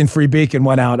Washington Free Beacon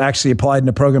went out, actually applied in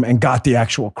the program and got the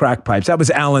actual crack pipes. That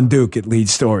was Alan Duke at Lead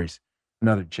Stories.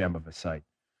 Another gem of a site.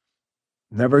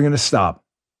 Never going to stop.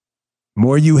 The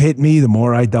more you hit me, the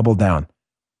more I double down.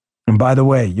 And by the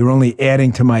way, you're only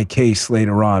adding to my case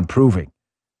later on, proving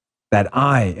that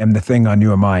I am the thing on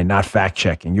your mind, not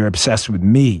fact-checking. You're obsessed with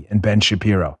me and Ben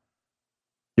Shapiro.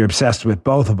 You're obsessed with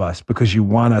both of us because you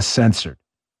want us censored.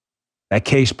 That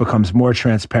case becomes more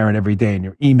transparent every day, and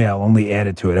your email only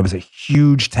added to it. It was a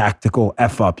huge tactical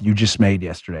F-up you just made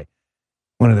yesterday.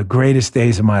 One of the greatest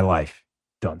days of my life,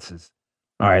 dunces.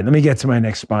 All right, let me get to my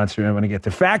next sponsor. I want to get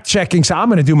to fact-checking. So I'm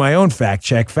going to do my own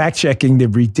fact-check, fact-checking the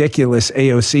ridiculous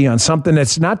AOC on something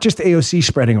that's not just AOC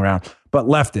spreading around, but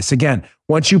leftists. Again,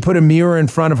 once you put a mirror in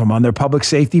front of them on their public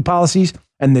safety policies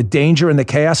and the danger and the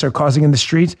chaos they're causing in the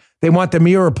streets, they want the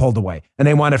mirror pulled away, and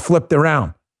they want it flipped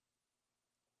around.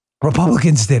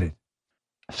 Republicans did it.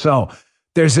 So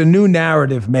there's a new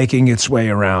narrative making its way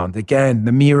around. Again,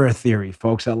 the mirror theory,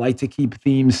 folks. I like to keep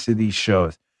themes to these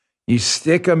shows. You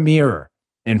stick a mirror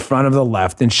in front of the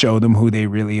left and show them who they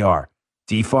really are.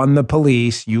 Defund the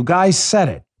police. You guys said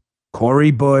it. Cori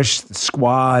Bush, the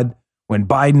squad. When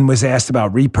Biden was asked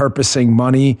about repurposing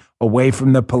money away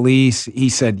from the police, he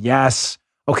said yes.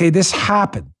 Okay, this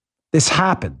happened. They say,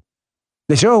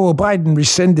 oh, well, Biden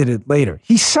rescinded it later.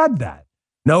 He said that.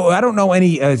 No, I don't know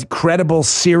any credible,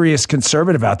 serious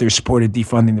conservative out there supported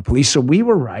defunding the police. So we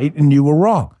were right and you were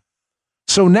wrong.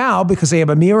 So now, because they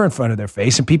have a mirror in front of their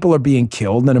face and people are being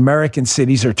killed and American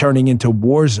cities are turning into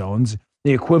war zones,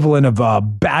 the equivalent of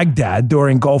Baghdad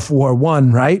during Gulf War I,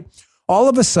 right? All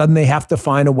of a sudden, they have to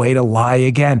find a way to lie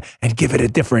again and give it a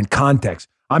different context.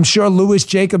 I'm sure Louis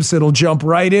Jacobson will jump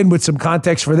right in with some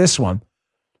context for this one.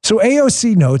 So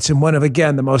AOC notes in one of,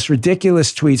 again, the most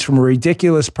ridiculous tweets from a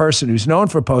ridiculous person who's known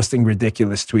for posting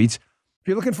ridiculous tweets. If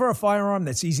you're looking for a firearm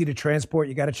that's easy to transport,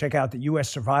 you got to check out the U.S.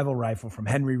 Survival Rifle from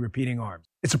Henry Repeating Arms.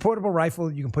 It's a portable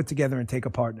rifle you can put together and take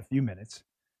apart in a few minutes.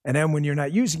 And then when you're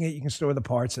not using it, you can store the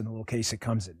parts in the little case it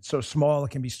comes in. It's so small,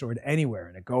 it can be stored anywhere,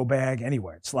 in a go bag,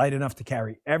 anywhere. It's light enough to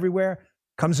carry everywhere.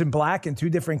 Comes in black and 2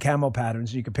 different camo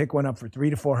patterns. You can pick one up for $300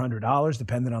 to $400,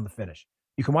 depending on the finish.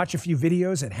 You can watch a few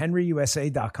videos at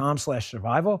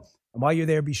henryusa.com/survival. And while you're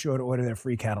there, be sure to order their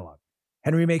free catalog.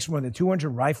 Henry makes more than 200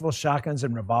 rifles, shotguns,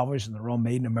 and revolvers, and they're all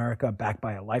made in America, backed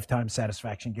by a lifetime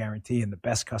satisfaction guarantee and the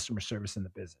best customer service in the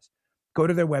business. Go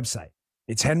to their website.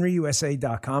 It's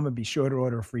henryusa.com and be sure to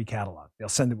order a free catalog. They'll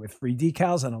send it with free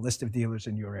decals and a list of dealers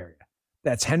in your area.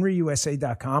 That's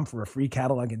henryusa.com for a free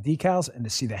catalog and decals and to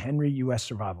see the Henry U.S.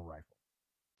 Survival Rifle.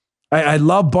 I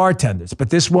love bartenders,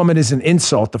 but this woman is an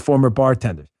insult to former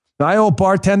bartenders. My old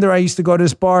bartender, I used to go to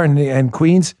this bar in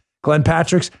Queens, Glenn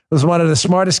Patrick's, was one of the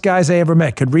smartest guys I ever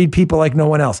met, could read people like no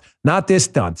one else. Not this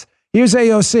dunce. Here's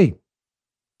AOC.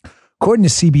 According to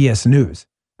CBS News,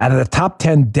 out of the top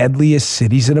 10 deadliest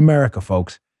cities in America,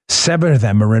 folks, 7 of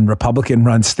them are in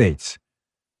Republican-run states.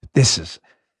 This is,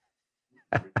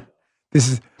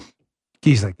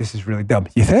 he's like, this is really dumb.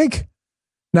 You think?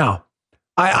 Now,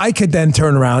 I could then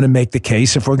turn around and make the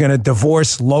case if we're going to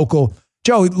divorce local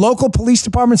police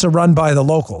departments are run by the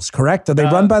locals, correct? Are they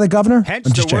run by the governor? Hence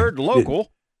the word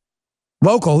local.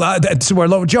 Local. That's where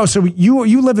local. Joe, so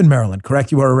you live in Maryland,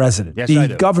 correct? You are a resident. Yes, I do.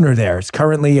 The governor there is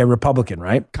currently a Republican,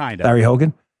 right? Kind of. Larry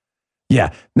Hogan?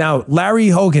 Yeah. Now, is Larry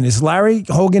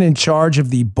Hogan in charge of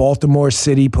the Baltimore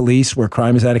City Police where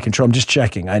crime is out of control? I'm just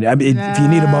checking. I mean, if you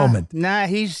need a moment. No.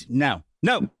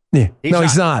 Yeah.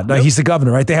 He's not. No, he's the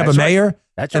governor, right? They have a mayor. Right.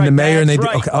 That's and right. the mayor, That's and they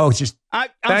right. okay. Oh, it's just. I'm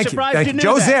thank surprised you. you knew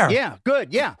Joe's that. there. Yeah,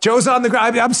 good. Yeah. Joe's on the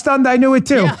ground. I'm stunned. I knew it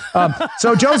too. Yeah.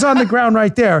 So Joe's on the ground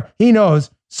right there. He knows.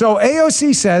 So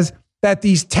AOC says that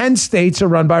these 10 states are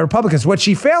run by Republicans. What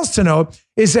she fails to know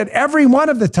is that every one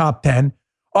of the top 10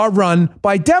 are run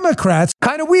by Democrats.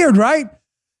 Kind of weird, right?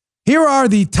 Here are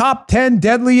the top 10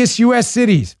 deadliest U.S.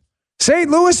 cities. St.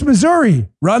 Louis, Missouri,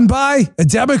 run by a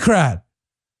Democrat.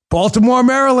 Baltimore,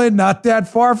 Maryland, not that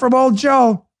far from old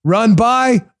Joe, run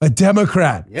by a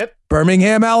Democrat. Yep.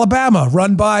 Birmingham, Alabama,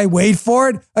 run by, wait for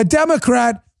it, a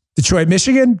Democrat. Detroit,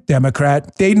 Michigan,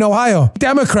 Democrat. Dayton, Ohio,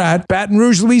 Democrat. Baton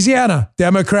Rouge, Louisiana,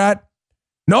 Democrat.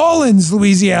 Nolens,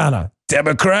 Louisiana,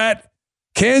 Democrat.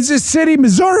 Kansas City,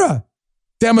 Missouri,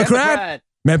 Democrat.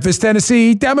 Memphis,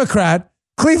 Tennessee, Democrat.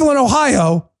 Cleveland,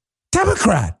 Ohio,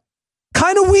 Democrat.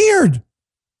 Kind of weird.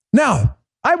 Now,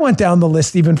 I went down the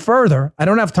list even further. I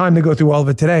don't have time to go through all of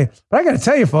it today, but I got to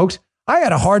tell you, folks, I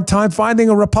had a hard time finding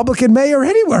a Republican mayor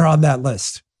anywhere on that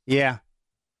list. Yeah.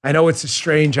 I know it's a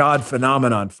strange, odd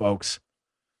phenomenon, folks,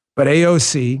 but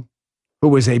AOC, who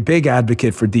was a big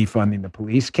advocate for defunding the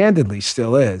police, candidly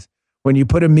still is, when you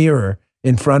put a mirror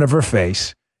in front of her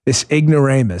face, this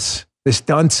ignoramus, this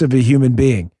dunce of a human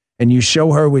being, and you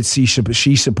show her what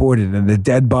she supported and the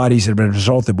dead bodies that have been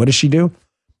resulted, what does she do?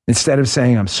 Instead of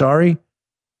saying, I'm sorry,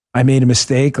 I made a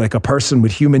mistake, like a person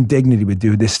with human dignity would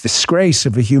do, this disgrace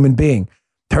of a human being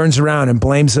turns around and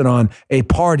blames it on a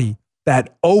party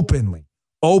that openly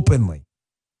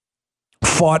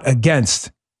fought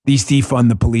against these defund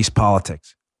the police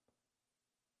politics.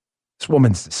 This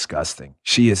woman's disgusting.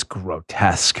 She is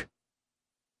grotesque. It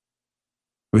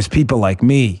was people like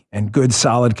me and good,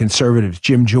 solid conservatives,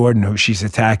 Jim Jordan, who she's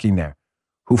attacking there,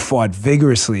 who fought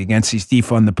vigorously against these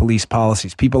defund the police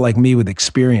policies. People like me with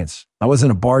experience. I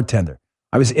wasn't a bartender.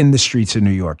 I was in the streets of New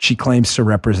York. She claims to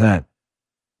represent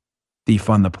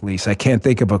defund the police. I can't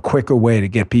think of a quicker way to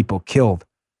get people killed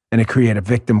and to create a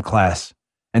victim class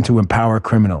and to empower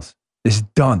criminals. This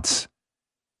dunce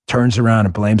turns around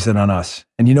and blames it on us.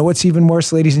 And you know what's even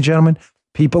worse, ladies and gentlemen?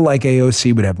 People like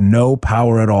AOC would have no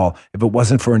power at all if it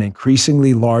wasn't for an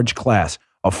increasingly large class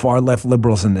of far-left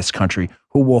liberals in this country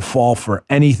who will fall for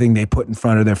anything they put in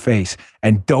front of their face,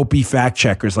 and dopey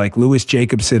fact-checkers like Louis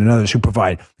Jacobson and others who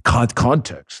provide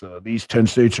context. These 10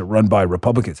 states are run by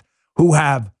Republicans who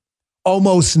have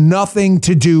almost nothing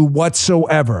to do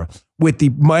whatsoever with the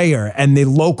mayor and the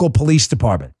local police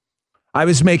department. I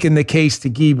was making the case to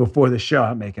Guy before the show.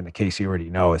 I'm making the case, he already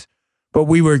knows. But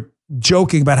we were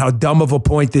joking about how dumb of a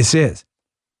point this is.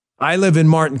 I live in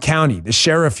Martin County. The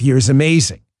sheriff here is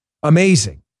amazing.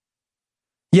 Amazing.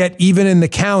 Yet even in the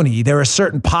county, there are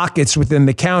certain pockets within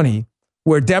the county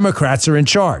where Democrats are in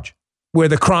charge, where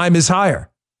the crime is higher.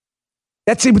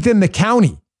 That's within the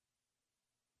county.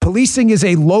 Policing is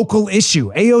a local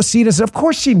issue. AOC does, of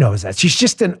course she knows that. She's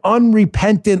just an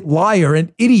unrepentant liar,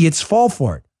 and idiots fall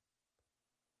for it.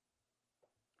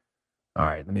 All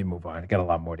right, let me move on. I got a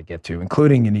lot more to get to,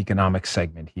 including an economic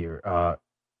segment here.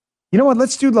 You know what?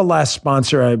 Let's do the last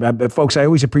sponsor. Folks, I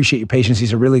always appreciate your patience.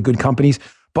 These are really good companies,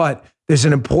 but there's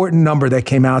an important number that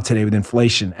came out today with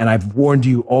inflation, and I've warned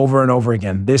you over and over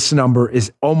again. This number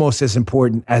is almost as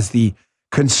important as the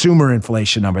consumer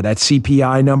inflation number, that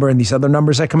CPI number and these other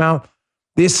numbers that come out.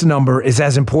 This number is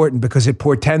as important because it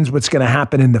portends what's going to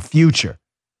happen in the future.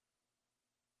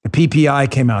 The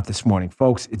PPI came out this morning.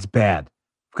 Folks, it's bad.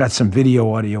 We've got some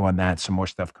video, audio on that, some more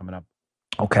stuff coming up.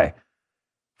 Okay.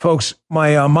 Folks,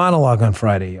 my monologue on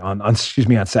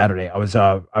Saturday, I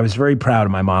was very proud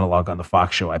of my monologue on the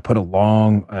Fox show. I put a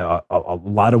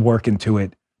lot of work into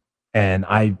it, and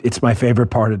it's my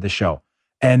favorite part of the show.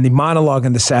 And the monologue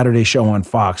on the Saturday show on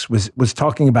Fox was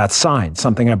talking about signs,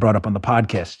 something I brought up on the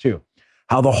podcast too.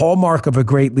 How the hallmark of a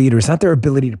great leader is not their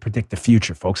ability to predict the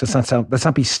future, folks. Let's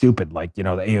not be stupid like, the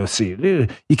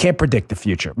AOC. You can't predict the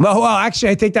future. Well, actually,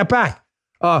 I take that back.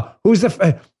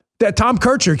 Tom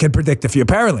Kircher can predict the future,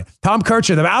 apparently. Tom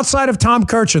Kircher, outside of Tom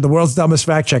Kircher, the world's dumbest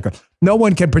fact checker, no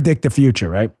one can predict the future,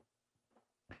 right?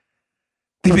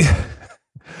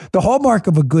 The hallmark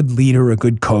of a good leader, a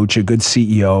good coach, a good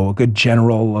CEO, a good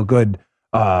general, a good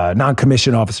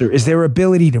non-commissioned officer is their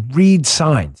ability to read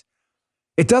signs.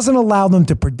 It doesn't allow them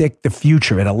to predict the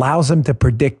future. It allows them to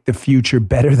predict the future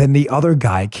better than the other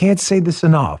guy. I can't say this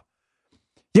enough.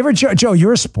 You ever, Joe,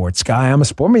 you're a sports guy. I'm a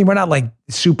sport. I mean, we're not like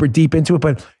super deep into it,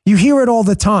 but you hear it all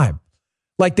the time.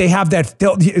 Like they have that,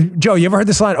 Joe, you ever heard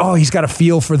this line? Oh, he's got a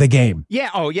feel for the game. Yeah.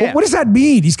 Oh, yeah. What does that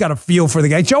mean? He's got a feel for the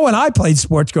game. Joe and I played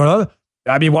sports growing up.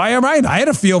 I mean, why am I had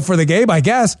a feel for the game, I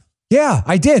guess. Yeah,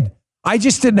 I did. I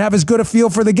just didn't have as good a feel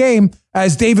for the game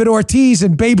as David Ortiz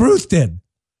and Babe Ruth did.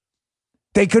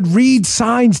 They could read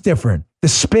signs different. The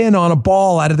spin on a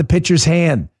ball out of the pitcher's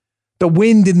hand. The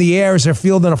wind in the air as they're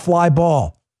fielding a fly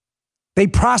ball. They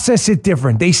process it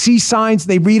different. They see signs,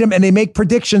 they read them, and they make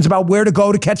predictions about where to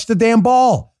go to catch the damn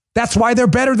ball. That's why they're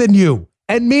better than you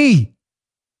and me.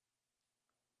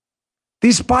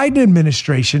 This Biden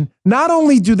administration, not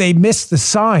only do they miss the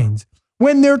signs,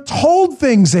 when they're told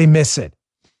things, they miss it.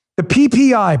 The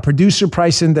PPI, Producer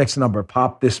Price Index number,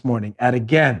 popped this morning at,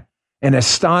 again, an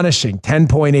astonishing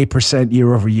 10.8%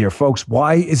 year over year. Folks,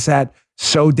 why is that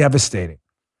so devastating?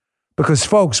 Because,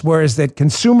 folks, whereas that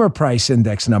Consumer Price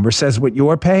Index number says what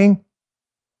you're paying,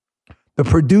 the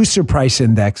Producer Price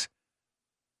Index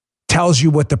tells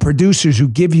you what the producers who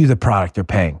give you the product are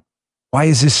paying. Why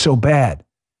is this so bad?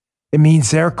 It means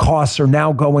their costs are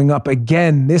now going up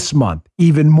again this month,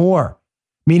 even more.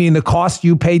 Meaning the cost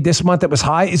you paid this month that was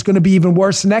high is going to be even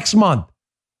worse next month.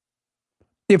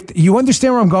 If you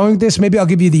understand where I'm going with this, maybe I'll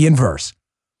give you the inverse.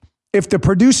 If the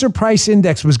Producer Price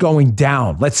Index was going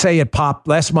down, let's say it popped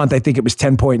last month, I think it was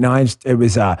 10.9. It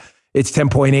was it's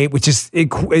 10.8, which is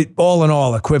all in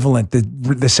all equivalent,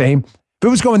 the same. If it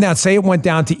was going down, say it went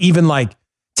down to even like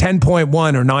 10.1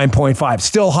 or 9.5,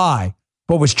 still high,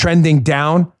 but was trending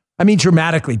down. I mean,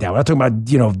 dramatically down. We're not talking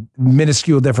about,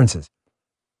 minuscule differences.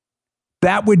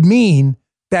 That would mean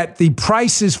that the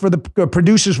prices for the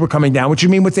producers were coming down, which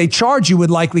would mean what they charge you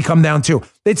would likely come down too.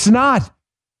 It's not.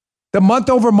 The month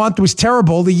over month was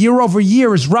terrible. The year over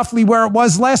year is roughly where it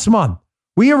was last month.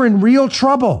 We are in real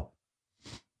trouble.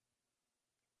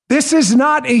 This is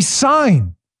not a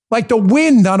sign like the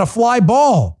wind on a fly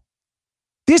ball.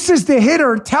 This is the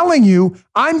hitter telling you,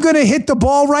 I'm going to hit the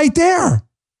ball right there.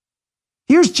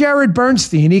 Here's Jared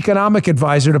Bernstein, economic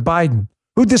advisor to Biden,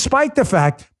 who, despite the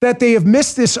fact that they have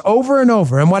missed this over and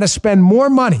over and want to spend more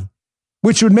money,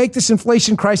 which would make this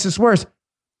inflation crisis worse,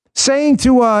 saying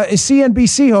to a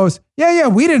CNBC host, yeah,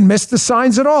 we didn't miss the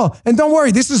signs at all. And don't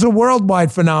worry, this is a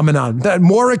worldwide phenomenon.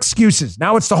 More excuses.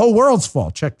 Now it's the whole world's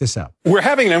fault. Check this out. We're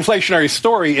having an inflationary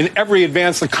story in every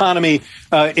advanced economy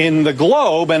in the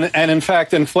globe. And in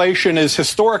fact, inflation is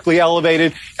historically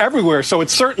elevated everywhere. So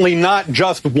it's certainly not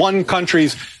just one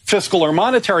country's fiscal or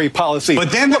monetary policy.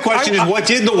 But then the question is, what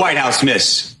did the White House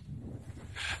miss?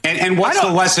 And what's the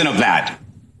lesson of that?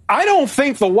 I don't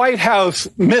think the White House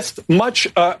missed much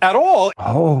at all.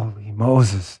 Holy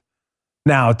Moses.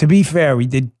 Now, to be fair, we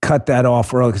did cut that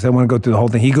off early because I want to go through the whole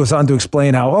thing. He goes on to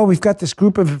explain how, we've got this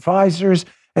group of advisors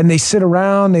and they sit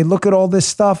around, they look at all this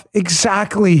stuff.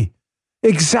 Exactly.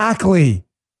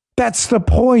 That's the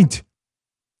point.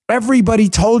 Everybody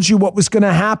told you what was going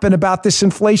to happen about this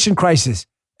inflation crisis.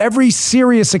 Every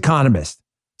serious economist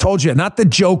told you, not the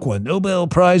joke one. Nobel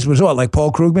Prize was what, like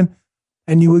Paul Krugman?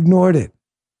 And you ignored it.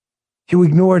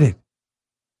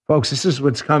 Folks, this is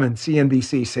what's coming.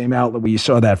 CNBC, same outlet where you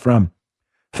saw that from.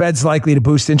 Fed's likely to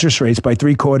boost interest rates by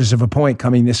 0.75 of a point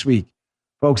coming this week.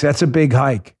 Folks, that's a big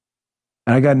hike.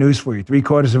 And I got news for you.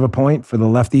 0.75 of a point for the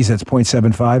lefties, that's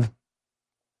 0.75.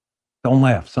 Don't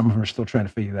laugh. Some of them are still trying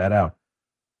to figure that out.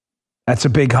 That's a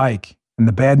big hike. And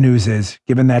the bad news is,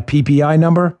 given that PPI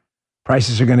number,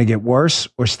 prices are going to get worse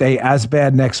or stay as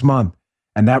bad next month.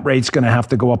 And that rate's going to have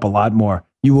to go up a lot more.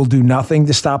 You will do nothing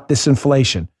to stop this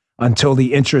inflation until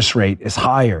the interest rate is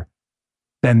higher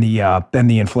than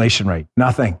the inflation rate.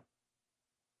 Nothing.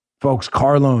 Folks,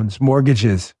 car loans,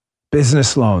 mortgages,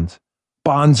 business loans,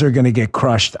 bonds are going to get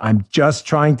crushed. I'm just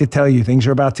trying to tell you, things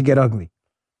are about to get ugly.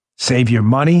 Save your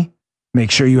money. Make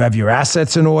sure you have your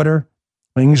assets in order.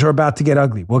 Things are about to get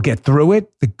ugly. We'll get through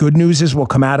it. The good news is we'll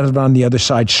come out of it on the other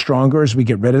side stronger as we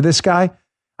get rid of this guy.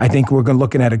 I think we're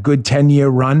looking at a good 10-year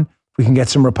run. If we can get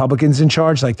some Republicans in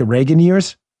charge like the Reagan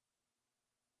years.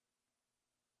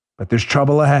 But there's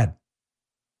trouble ahead.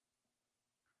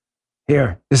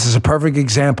 Here, this is a perfect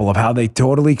example of how they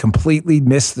totally, completely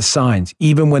miss the signs.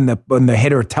 Even when the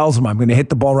hitter tells them, I'm going to hit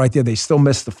the ball right there, they still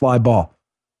miss the fly ball.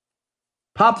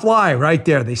 Pop fly right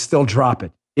there. They still drop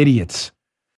it. Idiots.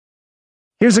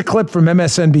 Here's a clip from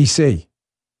MSNBC.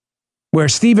 where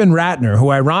Steven Rattner,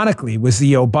 who ironically was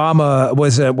the Obama,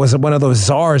 was one of those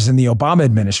czars in the Obama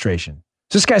administration.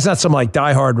 So this guy's not some like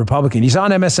diehard Republican. He's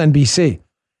on MSNBC.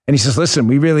 And he says, listen,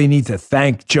 we really need to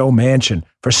thank Joe Manchin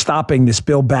for stopping this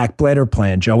Build Back Better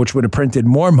plan, Joe, which would have printed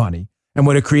more money and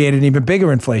would have created an even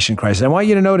bigger inflation crisis. I want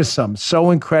you to notice something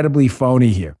so incredibly phony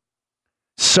here.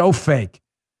 So fake.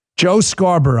 Joe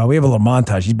Scarborough, we have a little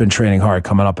montage. He's been training hard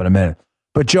coming up in a minute.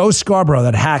 But Joe Scarborough,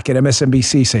 that hack at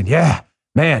MSNBC, said, yeah,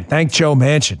 man, thank Joe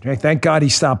Manchin. Thank God he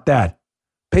stopped that.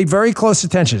 Paid very close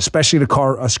attention, especially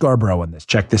to Scarborough in this.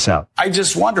 Check this out. I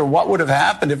just wonder what would have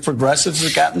happened if progressives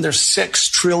had gotten their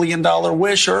 $6 trillion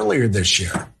wish earlier this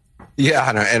year. Yeah,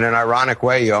 in an ironic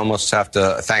way, you almost have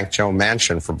to thank Joe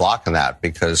Manchin for blocking that,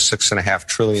 because $6.5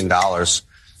 trillion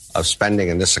of spending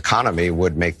in this economy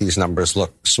would make these numbers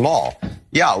look small.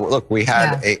 Yeah, look, we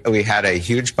had a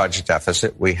huge budget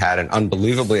deficit. We had an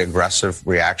unbelievably aggressive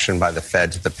reaction by the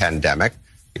Fed to the pandemic.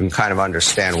 You can kind of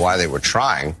understand why they were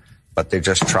trying, but they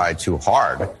just tried too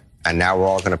hard. And now we're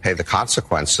all going to pay the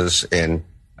consequences in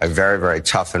a very, very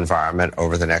tough environment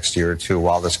over the next year or two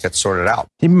while this gets sorted out.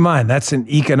 Keep in mind, that's an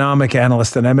economic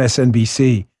analyst on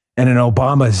MSNBC and an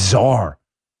Obama czar,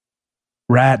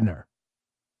 Rattner.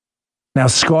 Now,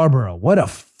 Scarborough, what a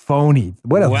phony,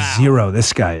 what a zero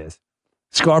this guy is.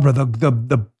 Scarborough,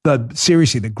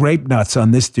 seriously, the grape nuts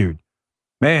on this dude.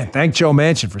 Man, thank Joe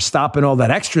Manchin for stopping all that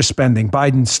extra spending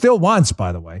Biden still wants,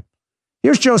 by the way.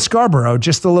 Here's Joe Scarborough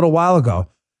just a little while ago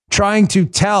trying to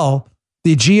tell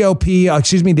the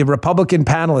the Republican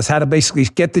panelists how to basically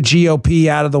get the GOP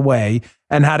out of the way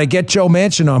and how to get Joe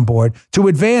Manchin on board to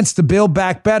advance the Build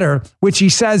Back Better, which he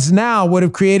says now would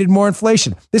have created more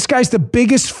inflation. This guy's the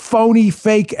biggest phony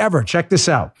fake ever. Check this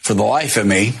out. For the life of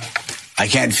me, I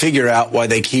can't figure out why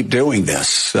they keep doing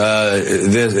this.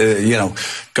 Going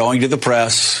to the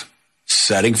press,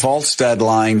 setting false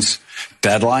deadlines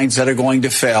that are going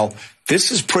to fail. This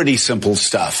is pretty simple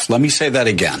stuff. Let me say that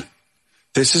again.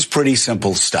 This is pretty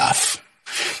simple stuff.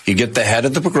 You get the head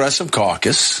of the Progressive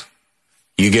Caucus,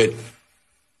 you get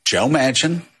Joe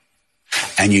Manchin,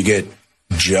 and you get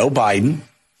Joe Biden,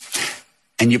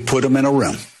 and you put them in a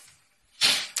room.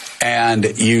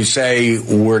 And you say,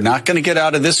 we're not going to get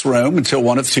out of this room until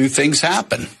one of two things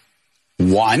happen.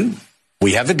 One,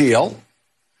 we have a deal.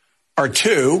 Or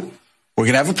two, we're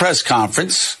going to have a press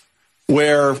conference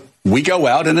where we go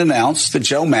out and announce that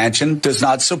Joe Manchin does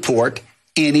not support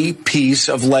any piece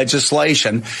of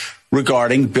legislation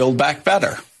regarding Build Back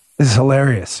Better. This is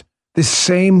hilarious. This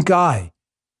same guy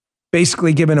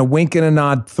basically giving a wink and a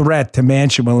nod threat to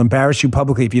Manchin will embarrass you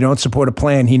publicly if you don't support a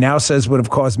plan he now says would have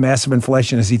caused massive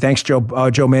inflation, as he thanks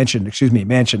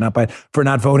Manchin for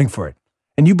not voting for it.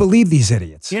 And you believe these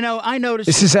idiots. I noticed.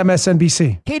 This is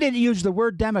MSNBC. He didn't use the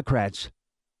word Democrats.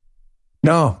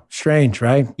 No, strange,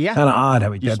 right? Yeah. Kind of odd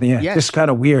how he did. Yeah, just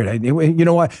kind of weird. You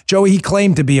know what? Joey, he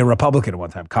claimed to be a Republican at one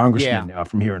time, congressman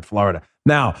from here in Florida.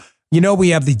 Now, we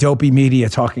have the dopey media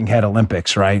talking head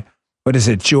Olympics, right? What is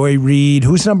it? Joy Reid.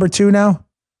 Who's number 2 now?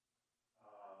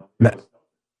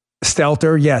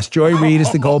 Stelter. Yes, Joy Reid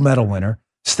is the gold medal winner.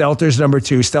 Stelter's number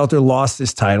 2. Stelter lost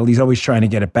his title. He's always trying to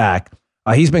get it back.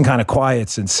 He's been kind of quiet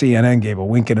since CNN gave a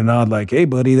wink and a nod like, hey,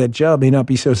 buddy, that job may not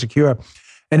be so secure.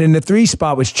 And in the 3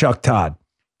 spot was Chuck Todd.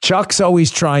 Chuck's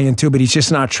always trying to, but he's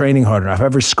just not training hard enough.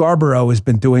 However, Scarborough has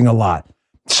been doing a lot.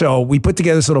 So we put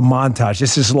together this little montage.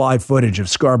 This is live footage of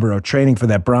Scarborough training for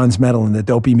that bronze medal in the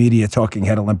dopey media talking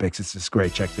head Olympics. This is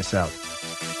great. Check this out.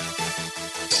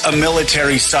 A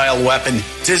military-style weapon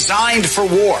designed for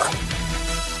war.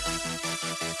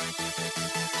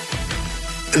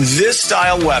 This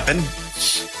style weapon,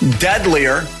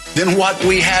 deadlier than what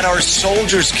we had our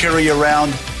soldiers carry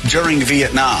around during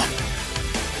Vietnam.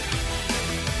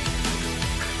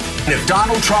 And if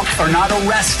Donald Trump are not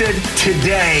arrested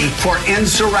today for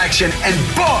insurrection and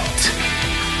booked,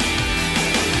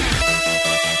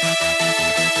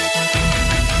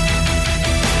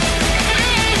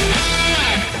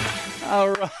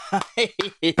 all right.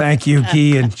 Thank you,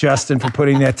 Guy and Justin, for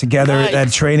putting that together. Nice.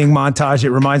 That training montage. It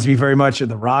reminds me very much of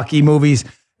the Rocky movies.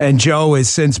 And Joe has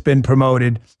since been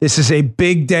promoted. This is a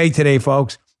big day today,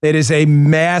 folks. It is a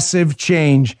massive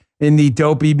change in the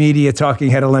dopey media talking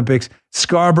head Olympics.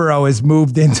 Scarborough has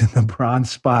moved into the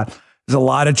bronze spot. There's a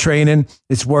lot of training.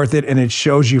 It's worth it. And it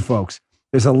shows you, folks,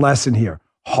 there's a lesson here.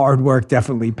 Hard work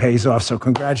definitely pays off. So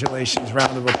congratulations.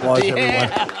 Round of applause,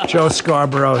 everyone. Joe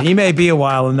Scarborough. He may be a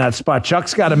while in that spot.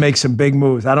 Chuck's got to make some big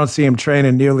moves. I don't see him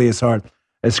training nearly as hard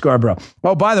as Scarborough.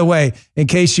 Oh, by the way, in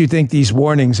case you think these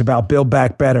warnings about Build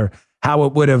Back Better, how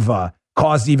it would have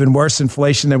caused even worse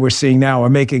inflation than we're seeing now, are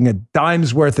making a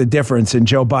dime's worth of difference in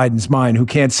Joe Biden's mind, who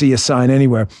can't see a sign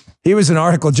anywhere. Here was an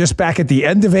article just back at the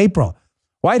end of April.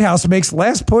 White House makes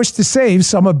last push to save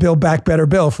some of Build Back Better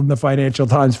bill, from the Financial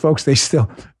Times. Folks, they still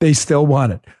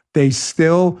want it. They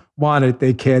still want it.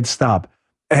 They can't stop.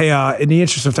 Hey, in the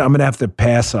interest of time, I'm going to have to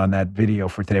pass on that video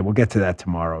for today. We'll get to that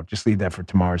tomorrow. Just leave that for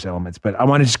tomorrow's Elements. But I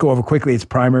want to just go over quickly. It's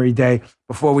primary day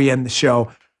before we end the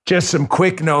show. Just some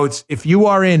quick notes. If you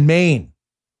are in Maine,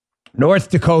 North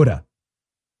Dakota,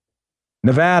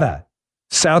 Nevada,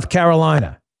 South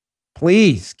Carolina,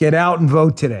 please get out and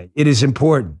vote today. It is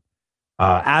important.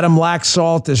 Adam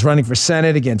Laxalt is running for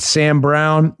Senate against Sam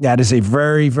Brown. That is a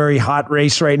very, very hot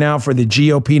race right now for the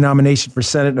GOP nomination for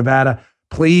Senate Nevada.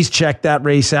 Please check that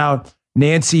race out.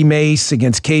 Nancy Mace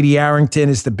against Katie Arrington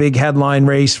is the big headline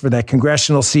race for that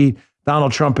congressional seat.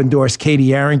 Donald Trump endorsed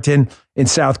Katie Arrington in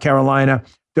South Carolina.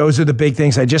 Those are the big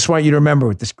things. I just want you to remember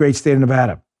with this great state of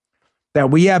Nevada that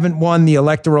we haven't won the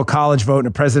electoral college vote in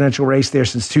a presidential race there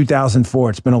since 2004.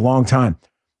 It's been a long time.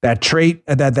 That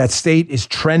state is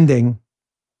trending.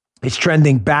 It's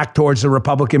trending back towards the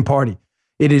Republican Party.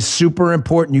 It is super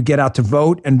important you get out to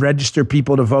vote and register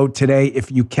people to vote today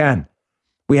if you can.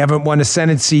 We haven't won a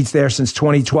Senate seats there since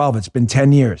 2012. It's been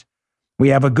 10 years. We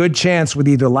have a good chance with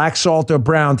either Laxalt or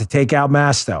Brown to take out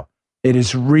Masto. It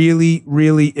is really,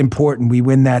 really important we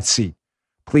win that seat.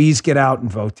 Please get out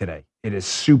and vote today. It is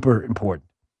super important.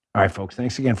 All right, folks,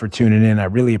 thanks again for tuning in. I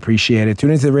really appreciate it. Tune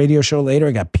into the radio show later.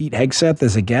 I got Pete Hegseth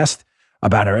as a guest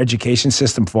about our education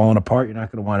system falling apart. You're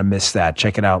not going to want to miss that.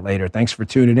 Check it out later. Thanks for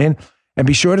tuning in. And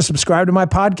be sure to subscribe to my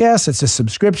podcast. It's the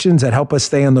subscriptions that help us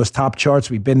stay on those top charts.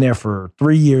 We've been there for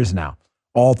 3 years now.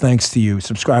 All thanks to you.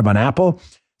 Subscribe on Apple,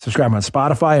 subscribe on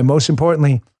Spotify, and most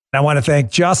importantly, I want to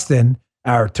thank Justin,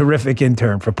 our terrific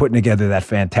intern, for putting together that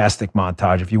fantastic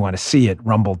montage. If you want to see it,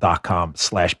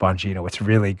 rumble.com/Bongino. It's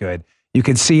really good. You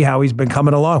can see how he's been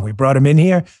coming along. We brought him in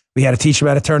here. We had to teach him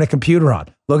how to turn a computer on.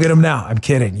 Look at him now. I'm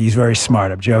kidding. He's very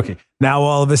smart. I'm joking. Now,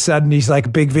 all of a sudden, he's like a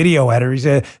big video editor. He's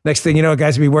next thing you know,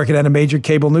 guys will be working at a major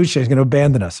cable news show. He's going to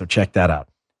abandon us. So check that out.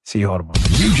 See you all tomorrow.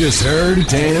 You just heard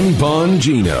Dan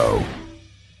Bongino.